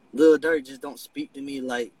Lil Durk just don't speak to me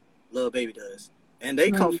like Lil Baby does, and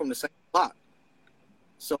they come Right. from the same block.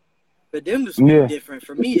 So for them to speak different,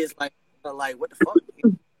 for me, it's like what the fuck?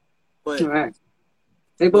 But right.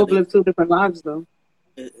 They both live two different lives, though.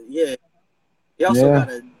 Yeah. They also got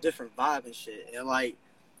a different vibe and shit. And like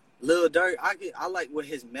Lil Durk, I like with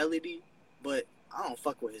his melody, but I don't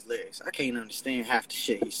fuck with his lyrics. I can't understand half the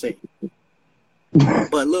shit he say.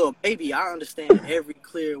 But Lil Baby, I understand every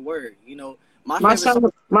clear word. You know, my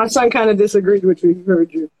son kind of disagreed with you. He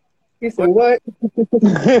heard you. He said, "What?"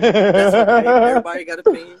 That's okay. Everybody got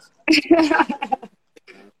opinions.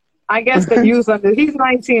 I guess the youth under. He's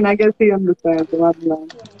 19. I guess he understands.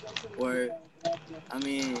 Word. I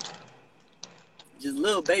mean, just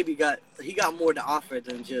Lil Baby got more to offer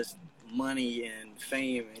than just money and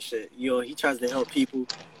fame and shit. You know, he tries to help people.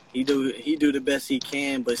 He do the best he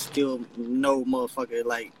can, but still no motherfucker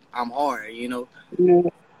like I'm hard. You know. Yeah.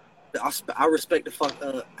 I respect the fuck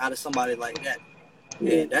out of somebody like that.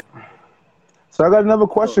 Yeah. So I got another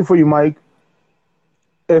question for you, Mike.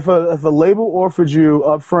 If a label offered you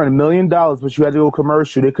upfront $1 million, but you had to go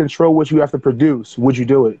commercial, they control what you have to produce, would you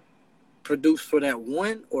do it? Produce for that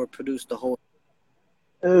one or produce the whole?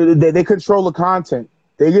 They control the content.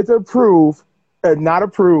 They get to approve and not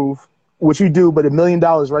approve what you do, but $1 million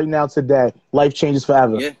right now today, life changes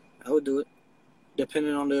forever. Yeah, I would do it.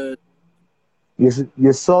 Depending on the...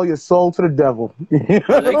 You sold your soul to the devil.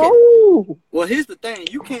 Well, here's the thing.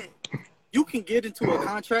 You can get into a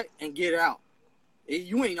contract and get out.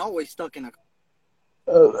 You ain't always stuck in a...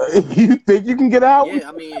 You think you can get out? Yeah,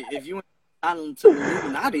 I mean, if you ain't signing to the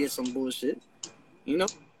Illuminati or some bullshit, you know?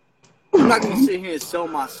 I'm not going to sit here and sell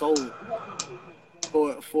my soul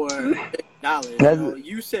for $1. You know?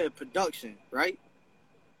 You said production, right?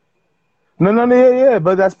 No, yeah,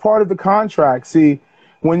 but that's part of the contract. See,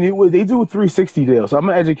 when they do a 360 deal, so I'm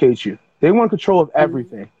going to educate you. They want control of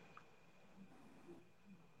everything.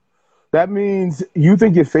 That means you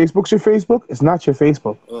think your Facebook's your Facebook? It's not your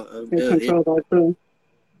Facebook. They control that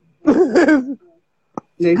too.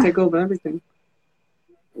 They take over everything.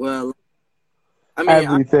 Well, I mean,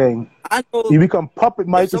 everything. I know you become puppet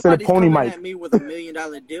Mike instead of pony Mike. If somebody's coming at me with $1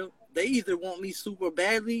 million deal, they either want me super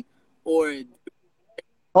badly or...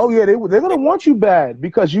 Oh, yeah, they're going to want you bad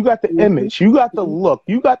because you got the image, you got the look,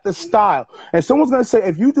 you got the style. And someone's going to say,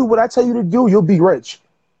 if you do what I tell you to do, you'll be rich.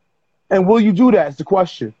 And will you do that is the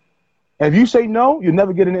question. If you say no, you'll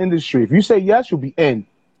never get in the industry. If you say yes, you'll be in.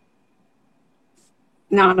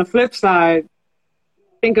 Now, on the flip side,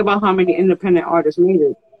 think about how many independent artists made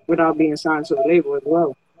it without being signed to the label as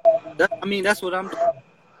well. That's what I'm doing.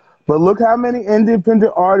 But look how many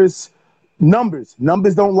independent artists, numbers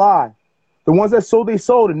don't lie. The ones that sold, they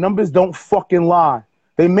sold. The numbers don't fucking lie.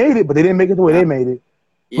 They made it, but they didn't make it the way they made it.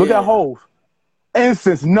 Yeah. Look at Hove.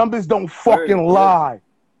 Instance, numbers don't fucking lie.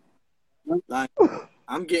 Like,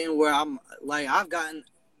 I'm getting where I've gotten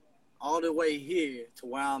all the way here to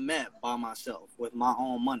where I'm at by myself with my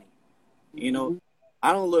own money. You know,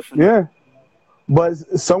 I don't look for nothing. But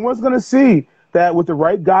someone's going to see that with the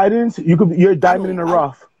right guidance, you're a diamond in the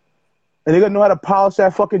rough. And they're going to know how to polish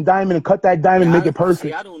that fucking diamond and cut that diamond and make it perfect.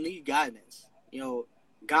 See, I don't need guidance. You know,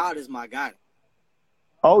 God is my guidance.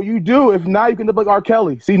 Oh, you do? If not, you can look like R.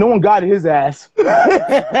 Kelly. See, no one guided his ass. God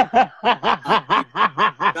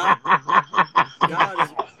is...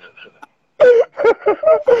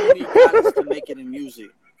 I need guidance to make it in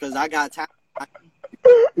music because I got time.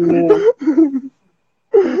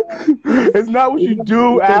 It's not what you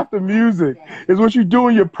do after music. It's what you do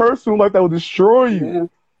in your personal life that will destroy you. Yeah.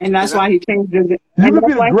 And that's why he changed his... You could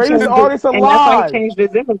be the greatest artist alive. And that's why he changed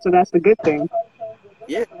his image, so that's the good thing.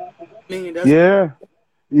 Yeah. I mean,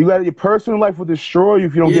 you got your personal life will destroy you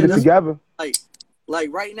if you don't get it together. Like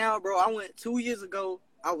right now, bro, I went 2 years ago,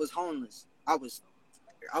 I was homeless. I was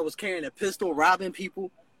carrying a pistol, robbing people.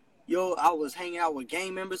 Yo, I was hanging out with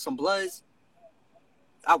gang members, some Bloods.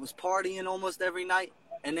 I was partying almost every night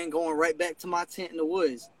and then going right back to my tent in the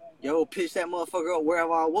woods. Yo, pitch that motherfucker up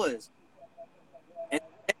wherever I was.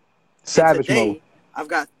 Savage today, mode. I've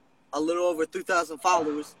got a little over 3,000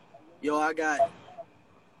 followers. Yo, I got a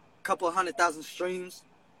couple of 100,000 streams.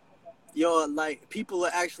 Yo, like, people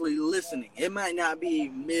are actually listening. It might not be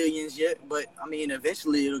millions yet, but, I mean,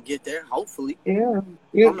 eventually it'll get there, hopefully. Yeah.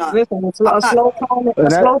 Listen, a slow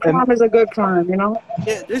climb is a good climb, you know?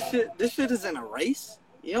 Yeah, this shit isn't a race.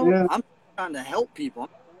 You know, I'm trying to help people.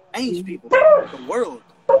 I'm change people, the world.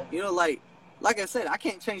 You know, like I said, I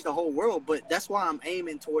can't change the whole world, but that's why I'm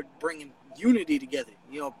aiming toward bringing unity together.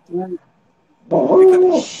 You know,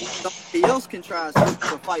 because somebody else can try to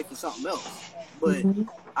fight for something else, but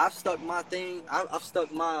I've stuck my thing. I've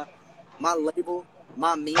stuck my label,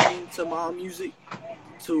 my meaning to my music.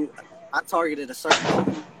 I targeted a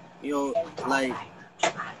certain, you know, like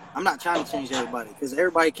I'm not trying to change everybody because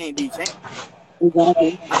everybody can't be changed.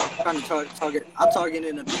 Exactly. I'm trying to target. I'm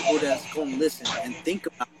targeting the people that's gonna listen and think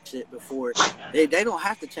about shit before they don't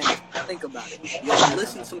have to change. Think about it.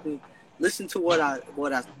 Listen to me. Listen to what I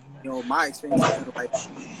my experiences in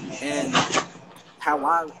life and how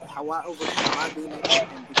I overcame my demons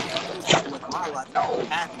and became peaceful with my life.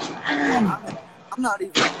 Happy. I'm not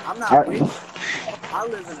rich. I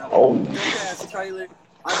live in a dope ass trailer.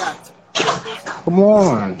 I got 2 vehicles. Come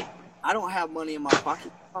on. I don't have money in my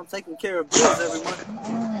pocket. I'm taking care of bills every month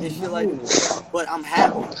and shit like that. But I'm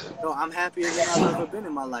happy. I'm happier than I've ever been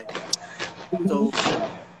in my life. So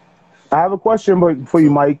I have a question for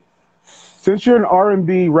you, Mike. Since you're an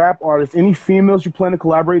R&B rap artist, any females you plan to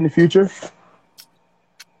collaborate in the future?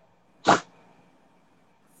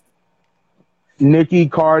 Nicki,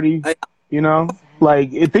 Cardi,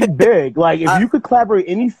 like think big. Like if you could collaborate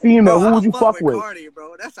any female, who would you fuck with? Cardi,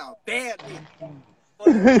 bro. That's a bad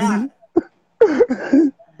bitch.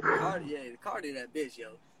 Cardi, that bitch,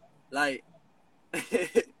 yo. Like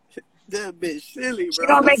that bitch silly, bro. She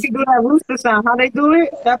gonna make you do that rooster sound. How they do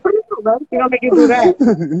it? That pretty cool, bro. She gonna make you do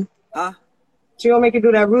that. Huh? She gonna make you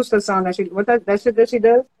do that rooster sound that shit that she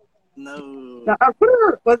does? No. That's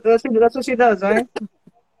what she does, right?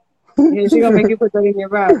 Yeah, she gonna make you put that in your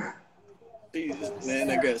rap. Jesus, man,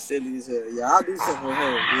 that girl silly as hell. Yeah, I'll do something with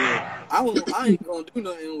her. Yeah, I ain't gonna do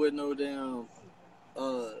nothing with no damn.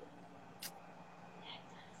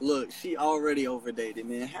 Look, she already overdated,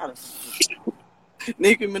 man. How the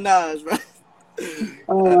Nicki Minaj, right?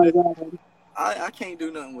 Oh my god. I can't do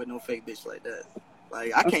nothing with no fake bitch like that.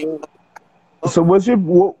 Like I can't. So what's your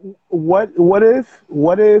what if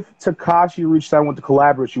Tekashi reached out and wanted to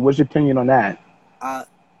collaborate with you? What's your opinion on that?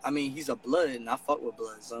 I mean, he's a blood, and I fuck with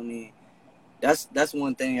bloods. I mean, that's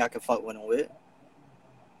one thing I can fuck with him with.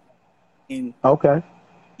 And, okay.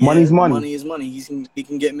 Yeah, money's money. Money is money. He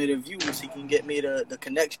can get me the views. He can get me the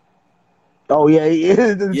connection. Oh yeah, he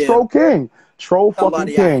is the troll king, troll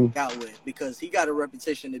fucking king. I out with because he got a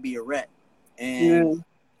reputation to be a rat, and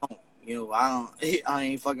I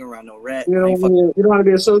ain't fucking around no rat. You don't want to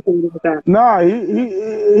be associated with that. Nah,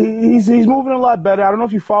 he's moving a lot better. I don't know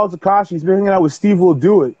if you follow Tekashi. He's been hanging out with Steve Will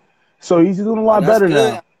Do It, so he's doing a lot better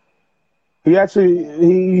good. now. He's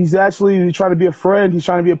actually trying to be a friend. He's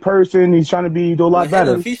trying to be a person. He's trying to do a lot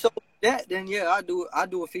better. If he showed that, then yeah, I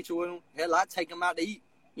do a feature with him. Hell, I take him out to eat.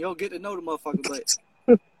 Get to know the motherfucker.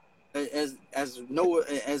 But as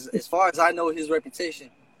far as I know his reputation,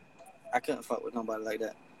 I couldn't fuck with nobody like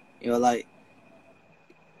that. Like.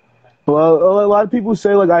 Well, a lot of people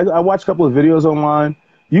say, like, I watch a couple of videos online.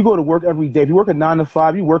 You go to work every day. If you work a 9 to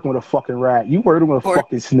 5, you working with a fucking rat. You working with a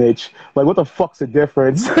fucking snitch. Like, what the fuck's the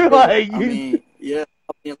difference? Like, I mean, like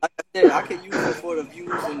I said, I can use it for the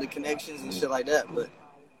views and the connections and shit like that. But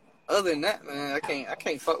other than that, man, I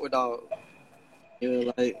can't fuck with dog.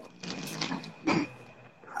 Like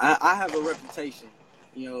I have a reputation.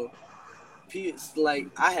 Like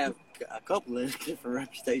I have a couple of different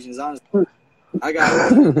reputations. Honestly, I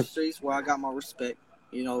got one in the streets where I got my respect.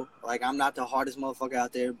 Like I'm not the hardest motherfucker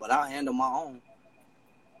out there, but I handle my own.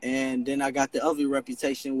 And then I got the other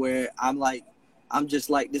reputation where I'm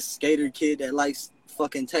just like this skater kid that likes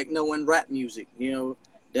fucking techno and rap music.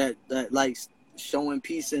 That likes showing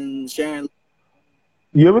peace and sharing.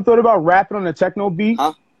 You ever thought about rapping on a techno beat?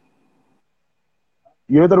 Huh?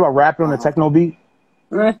 You ever thought about rapping on a techno beat?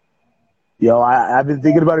 Right. Yo, I've been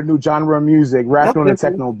thinking about a new genre of music, rapping on a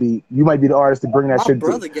techno beat. You might be the artist to bring that shit. My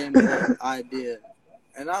brother gave me that idea.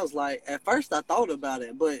 And I was like, at first I thought about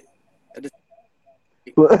it, but I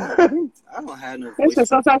don't have no voice.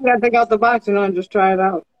 Sometimes you gotta think out the box, and just try it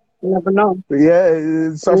out. You never know.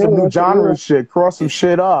 Yeah, start some new genre shit, cross some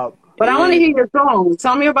shit up. But I want to hear your song.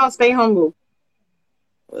 Tell me about Stay Humble.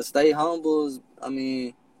 Well, Stay Humble is, I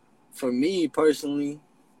mean, for me personally,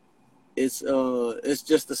 it's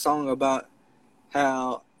just a song about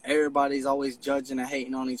how everybody's always judging and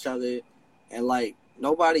hating on each other, and like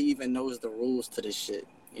nobody even knows the rules to this shit.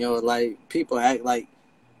 Like people act like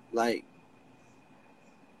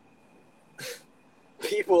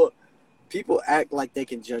people act like they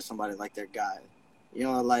can judge somebody like they're God.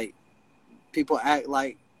 Like people act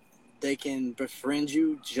like they can befriend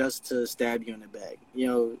you just to stab you in the back.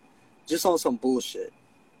 Just on some bullshit.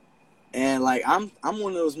 And like I'm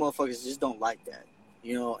one of those motherfuckers that just don't like that.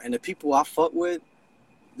 And the people I fuck with,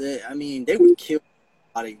 they would kill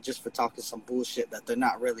somebody just for talking some bullshit that they're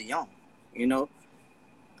not really on.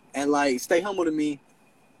 And like Stay Humble to me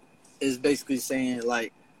is basically saying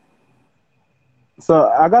like. So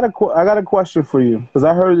I got a question for you, because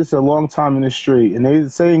I heard this a long time in the street, and the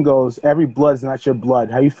saying goes, "Every blood's not your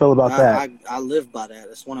blood." How you feel about that? I live by that.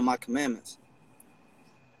 It's one of my commandments.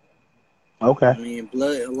 Okay. I mean,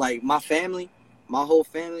 blood, like my family, my whole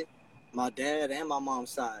family, my dad and my mom's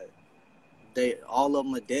side, they all of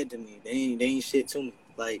them are dead to me. They ain't shit to me.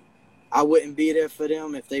 Like I wouldn't be there for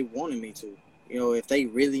them if they wanted me to. You know, if they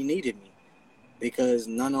really needed me, because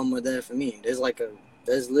none of them are there for me. There's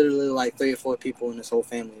literally like 3 or 4 people in this whole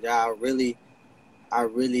family that I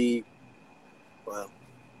really, well,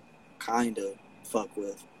 kind of fuck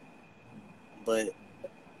with. But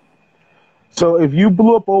So if you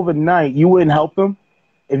blew up overnight, you wouldn't help them.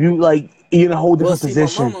 If you like, you're in a whole well, different see,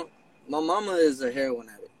 position. my mama is a heroin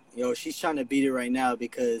addict. You know, she's trying to beat it right now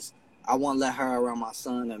because I won't let her around my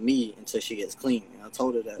son or me until she gets clean. I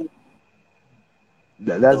told her that. So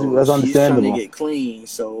That's she's trying to understandable. get clean.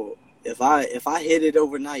 So if I hit it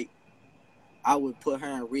overnight, I would put her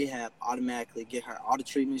in rehab automatically, get her all the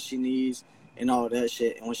treatment she needs and all that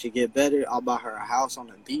shit. And when she get better, I'll buy her a house on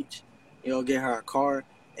the beach. You know, get her a car,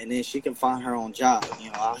 and then she can find her own job.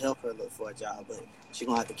 You know, I'll help her look for a job, but she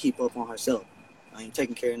gonna have to keep up on herself. I ain't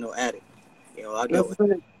taking care of no addict. You know, I'll That's do it.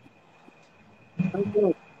 good. That's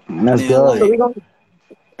good. And That's then So good. we like gonna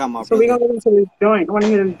got my so we brother. gonna get into this joint. I want to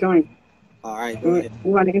hear this joint. All right, go You ahead.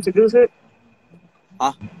 want to introduce it?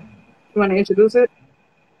 Huh? You want to introduce it?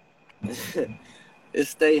 It's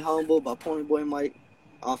 "Stay Humble" by Pony Boy Mike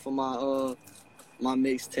off of my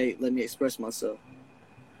mixtape. Let me express myself.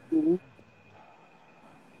 Mm-hmm.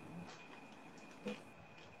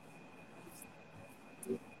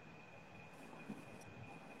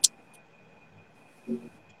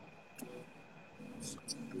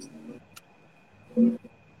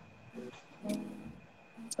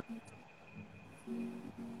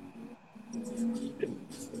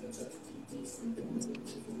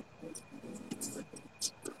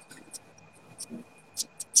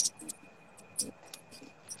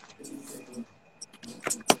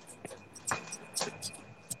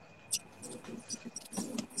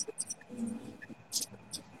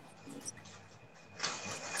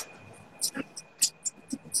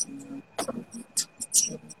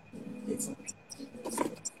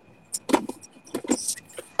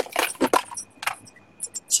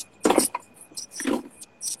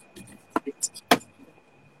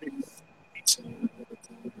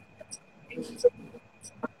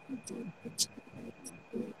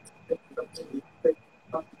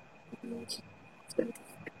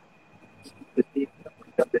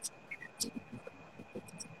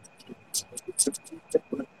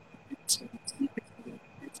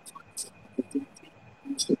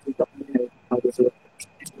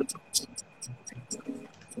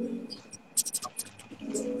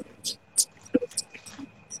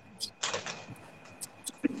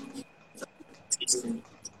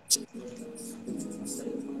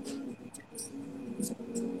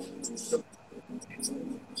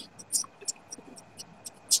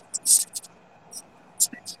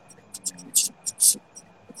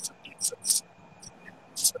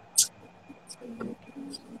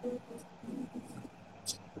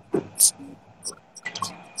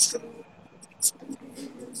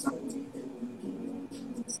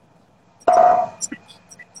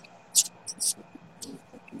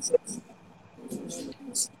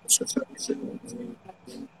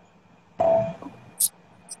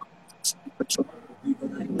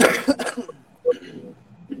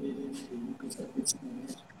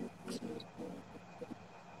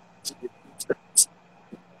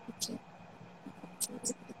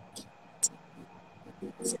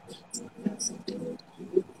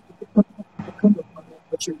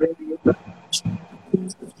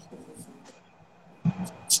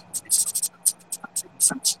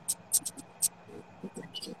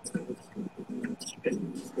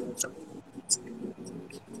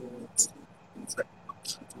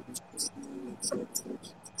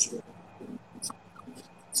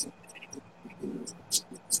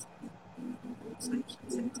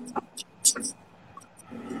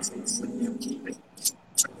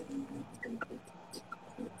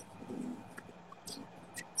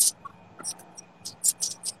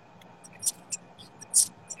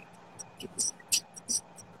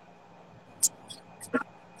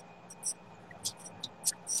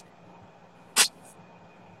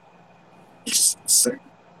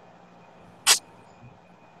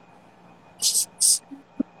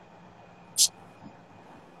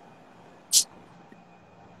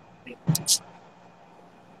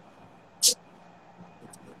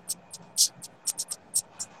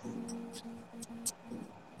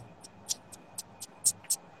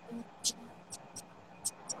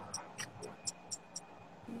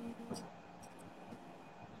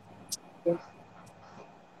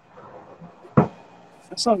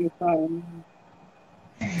 That song is fire.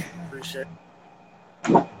 Appreciate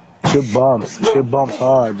Shit bumps. Shit bumps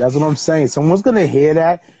hard. That's what I'm saying. Someone's gonna hear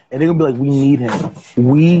that and they're gonna be like, "We need him.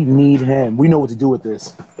 We need him. We know what to do with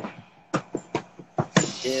this."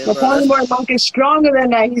 Yeah, The bro. That's Ponyboy Monk is stronger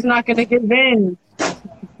than that. He's not gonna give in.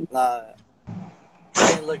 nah.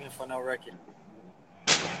 I ain't looking for no record.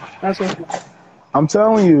 That's what. I'm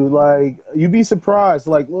telling you, like, you'd be surprised.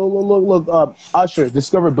 Like, look, Usher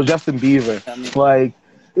discovered Justin Bieber. I mean, Like,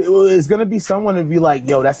 it's gonna be someone to be like,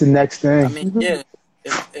 "Yo, that's the next thing." yeah.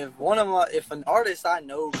 If an artist I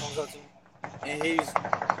know comes up to me and he's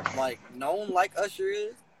like known like Usher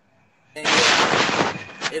is, then yeah,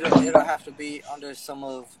 it'll have to be under some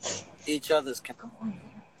of each other's,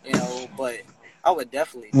 But I would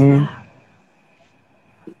definitely do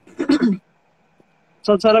it.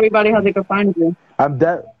 So tell everybody how they can find you. I'm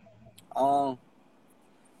dead. Y'all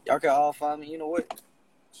can all find me. You know what?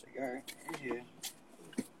 Cigar in here.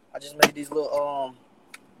 I just made these little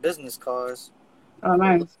business cards. Oh,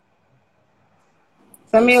 nice.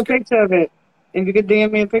 Send me a picture of it. If you could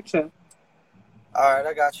DM me a picture. All right,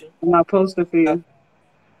 I got you. And I'll post it for you.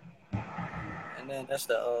 And then that's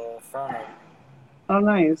the front of it. Oh,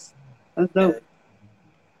 nice. That's dope.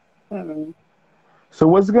 Yeah. Yeah, So,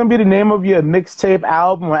 what's gonna be the name of your mixtape,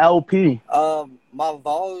 album, or LP? I'm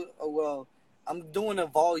doing a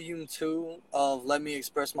volume 2 of Let Me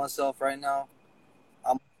Express Myself right now.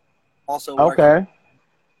 I'm also working.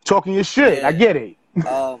 Talking your shit. Yeah. I get it.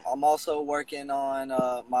 I'm also working on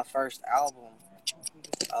my first album.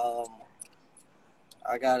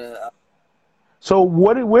 I got a. So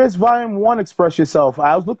where's Volume 1 Express Yourself?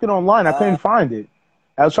 I was looking online. I couldn't find it.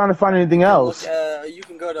 I was trying to find anything else. You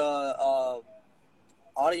can go to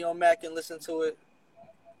Audio Mac and listen to it.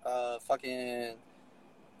 Fucking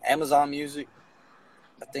Amazon Music,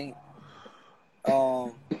 I think.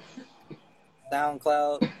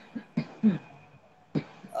 SoundCloud.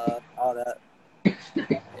 All that.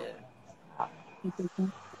 Yeah.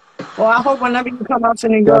 Well, I hope whenever you come out to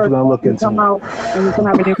New York, you come out and we can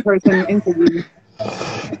have an in-person interview.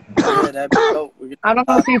 Yeah, that'd be dope. I don't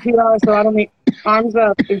know CPR, so I don't need arms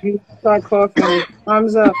up if you start coughing.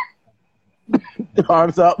 Arms up.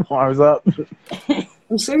 Arms up. Arms up.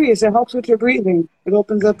 I'm serious. It helps with your breathing. It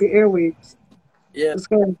opens up your airways. Yeah. It's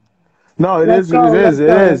good. No, it is.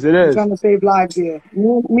 We're It trying to save lives here.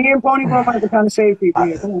 Me and Ponyboy Mike are trying to save people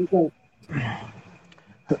here. Come on, go.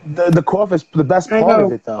 The cough is the best part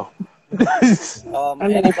of it, though.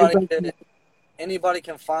 Anybody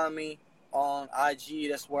can find me on IG.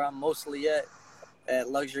 That's where I'm mostly at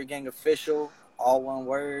Luxury Gang Official, all one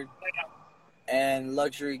word, and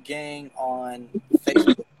Luxury Gang on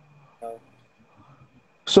Facebook.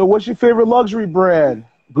 So, what's your favorite luxury brand?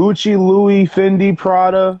 Gucci, Louis, Fendi,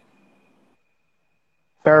 Prada,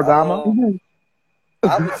 Ferragamo?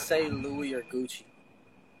 I would say Louis or Gucci.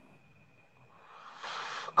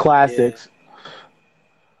 Classics.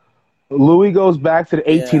 Yeah. Louis goes back to the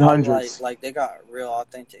 1800s. Like they got real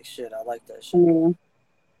authentic shit. I like that shit. Mm-hmm.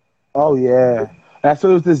 Oh yeah, that's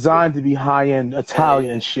what it was designed to be, high-end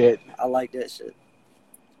Italian shit. I like that shit.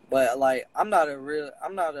 But like, I'm a realist.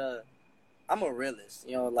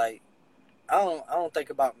 Like I don't think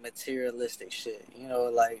about materialistic shit.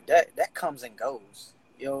 Like that comes and goes.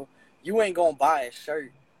 You ain't gonna buy a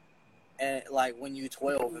shirt and like when you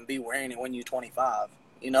 12 and be wearing it when you 25.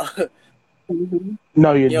 Mm-hmm.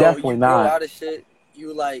 No, you're definitely not. You grow out of shit.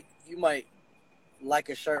 You might like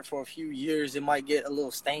a shirt for a few years. It might get a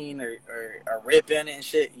little stain or a rip in it and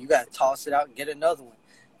shit. You gotta toss it out and get another one.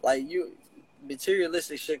 Like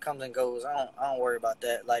materialistic shit comes and goes. I don't worry about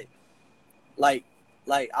that. Like I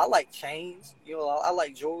like chains. I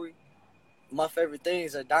like jewelry. My favorite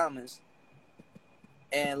things are diamonds.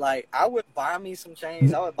 And like I would buy me some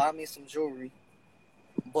chains. I would buy me some jewelry.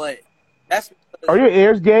 But that's. Are your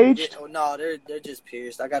ears gauged? No, they're just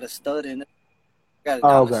pierced. I got a stud in it. I got a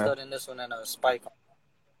diamond stud in this one and a spike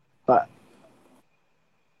on it.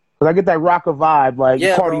 Cause I get that rocker vibe, like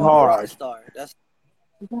party hard. I'm a rock star. That's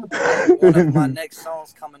one of my next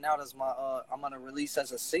songs coming out is I'm gonna release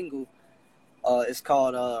as a single. It's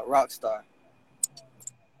called Rockstar.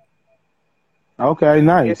 Okay,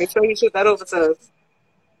 nice. Yeah, make sure you shoot that over to us.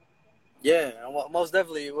 Yeah, most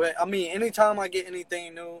definitely. I mean, anytime I get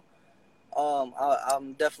anything new,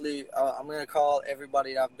 I'm definitely I'm gonna call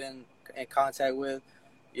everybody that I've been in contact with.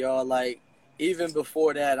 Like even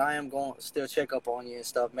before that, I am going to still check up on you and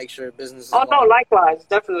stuff. Make sure business is no, likewise,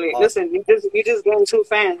 definitely. Listen, you just getting 2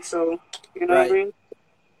 fans, so you know what I mean.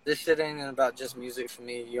 This shit ain't about just music for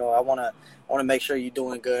me. I wanna make sure you're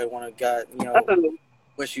doing good. Definitely.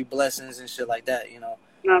 Wish you blessings and shit like that. No,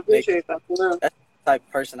 I appreciate that. For real. That's the type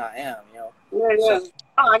of person I am. Yeah. So,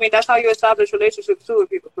 I mean, that's how you establish relationships too with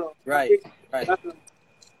people. So. Right. Definitely.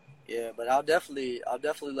 Yeah, but I'll definitely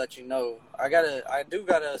let you know. I do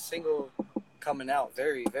got a single coming out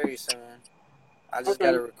very, very soon. I just Okay.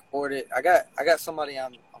 gotta record it. I got somebody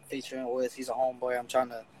I'm featuring with. He's a homeboy I'm trying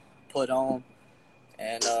to put on,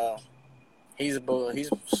 and he's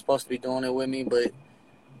supposed to be doing it with me, but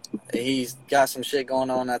he's got some shit going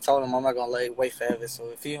on. I told him I'm not gonna wait forever.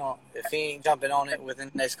 So if he ain't jumping on it within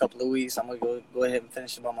the next couple of weeks, I'm gonna go ahead and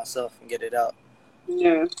finish it by myself and get it out.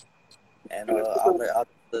 Yeah. And I'll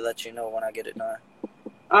let you know when I get it done.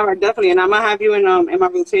 All right, definitely. And I'm gonna have you in my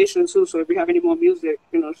rotation too. So if you have any more music,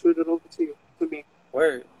 shoot it over to me.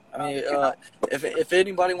 Word. I mean, if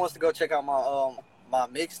anybody wants to go check out my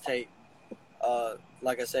mixtape,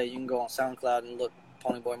 like I said, you can go on SoundCloud and look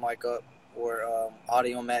Ponyboy Mike up, or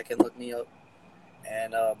Audio Mac and look me up,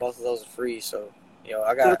 and both of those are free. So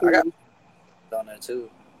I got on there too.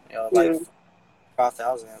 Like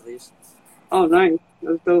 5,000 at least. Oh, nice.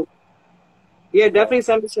 That's dope. Yeah, definitely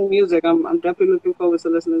send me some music. I'm definitely looking forward to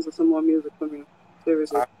listening to some more music from you.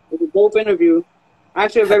 Seriously, it's a dope interview.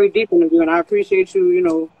 Actually, a very deep interview, and I appreciate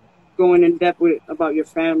you, going in depth with about your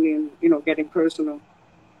family and getting personal.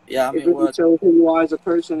 Yeah, I mean, it really shows who you are as a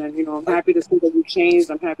person, and I'm happy to see that you changed.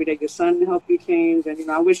 I'm happy that your son helped you change, and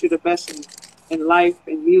I wish you the best in life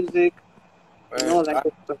and music and all that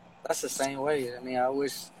good stuff. That's the same way. I mean, I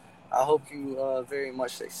hope you very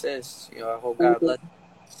much success. I hope God bless you.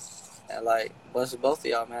 And bless both of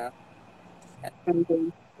y'all, man.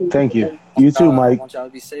 Thank you. You too, Mike. I want y'all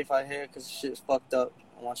to be safe out here because shit's fucked up.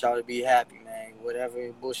 I want y'all to be happy, man.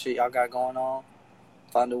 Whatever bullshit y'all got going on,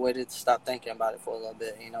 find a way to stop thinking about it for a little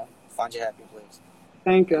bit. Find you happy, please.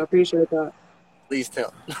 Thank you. I appreciate that. Please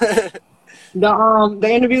tell. The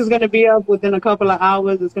interview is going to be up within a couple of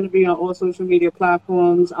hours. It's going to be on all social media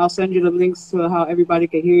platforms. I'll send you the links to how everybody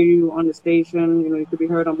can hear you on the station. You could be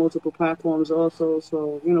heard on multiple platforms also.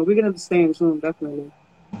 So, we're going to stay in tune, definitely.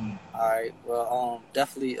 All right. Well,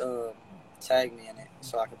 definitely tag me in it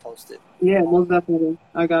so I can post it. Yeah, most definitely.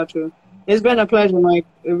 I got you. It's been a pleasure, Mike.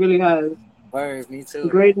 It really has. Word, me too.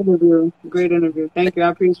 Great interview. Great interview. Thank you. I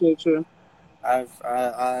appreciate you. I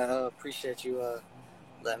appreciate you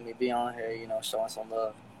letting me be on here, showing some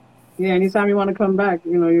love. Yeah, anytime you want to come back,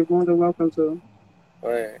 you're more than welcome to.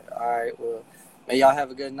 Word. All right. Well, may y'all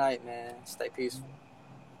have a good night, man. Stay peaceful.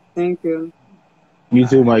 Thank you. You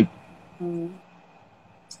too, Mike.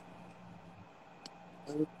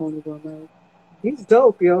 He's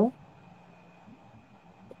dope, yo.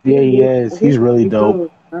 Yeah, he is. He's really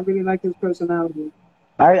dope. I really like his personality.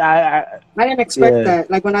 I didn't expect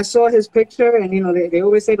that. Like when I saw his picture, and they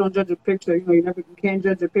always say don't judge a picture. You can't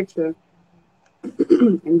judge a picture.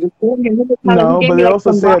 And just no, but they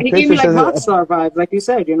also say a picture he gave me like rockstar vibes, like you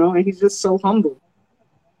said, and he's just so humble.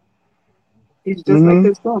 He's just like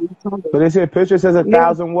his song. But they say a picture says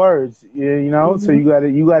 1,000 words. So you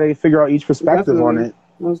gotta figure out each perspective on it.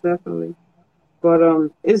 Most definitely.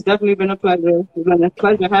 But it's definitely been a pleasure. It's been a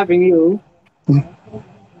pleasure having you.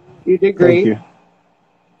 You did great.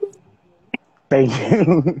 Thank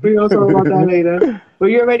you. We will talk about that later. But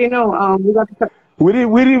you already know. We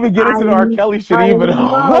didn't even get into the R. Kelly shit either.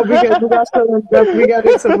 No, because we got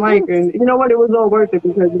into Mike, and you know what? It was all worth it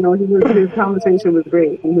because his conversation was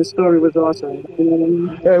great and his story was awesome.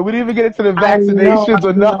 Yeah, we didn't even get into the vaccinations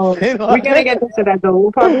or nothing. We're gonna get into that though.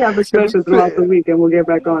 We'll probably have a special throughout the week, and we'll get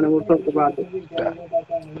back on and we'll talk about it.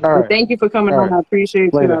 All right. Thank you for coming on. I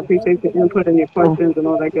appreciate you. I appreciate your input and your questions and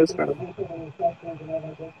all that good stuff.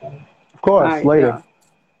 Of course. Later.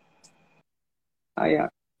 Yeah.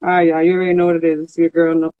 All right, y'all. You already know what it is. It's your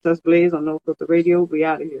girl, Just Blaze on No Filter Radio. We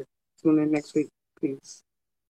out of here. Tune in next week. Peace.